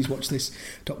at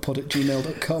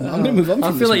pleasewatchthis.pod@gmail.com. I'm going to move on.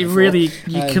 I feel like you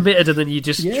committed and then you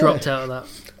just dropped out of that.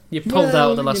 You pulled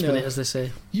out at the last minute, as they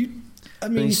say. You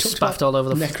talked about all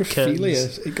over the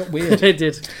necrophilia. It got weird. It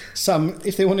did. Sam,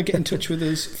 if they want to get in touch with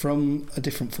us from a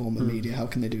different form of media, how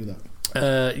can they do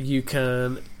that? You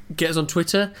can get us on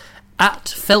Twitter at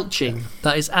Felching.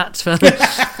 That is at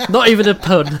not even a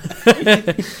pun.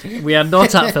 We are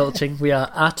not at Felching. We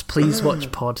are at Please Watch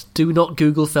Pod. Do not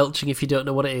Google Felching if you don't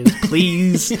know what it is.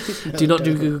 Please do not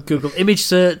do Google image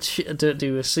search. Don't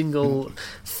do a single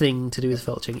thing to do with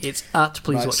Felching. It's at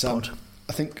Please Watch Pod.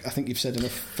 I think you've said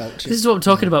enough Felching. This is what I'm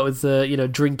talking about with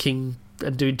drinking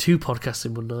and doing 2 podcasts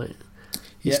in one night.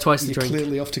 It's twice the drink. You're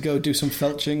clearly off to go do some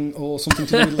felching or something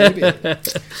to do with labia.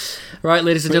 Right,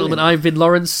 ladies and gentlemen, I've been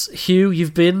Lawrence. Hugh,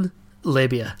 you've been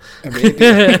labia.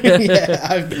 Arabia. Yeah,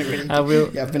 I've been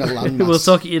Arabia. I've been a landmass. We'll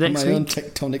talk at you next week. My own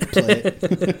tectonic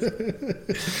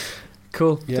plate.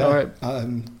 Cool. Yeah. All right.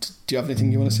 Do you have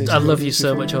anything you want to say? I love you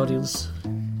so much, audience.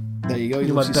 There you go.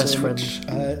 You're my best friend.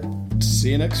 See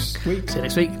you next week. See you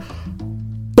next week.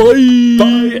 Bye.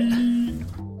 Bye.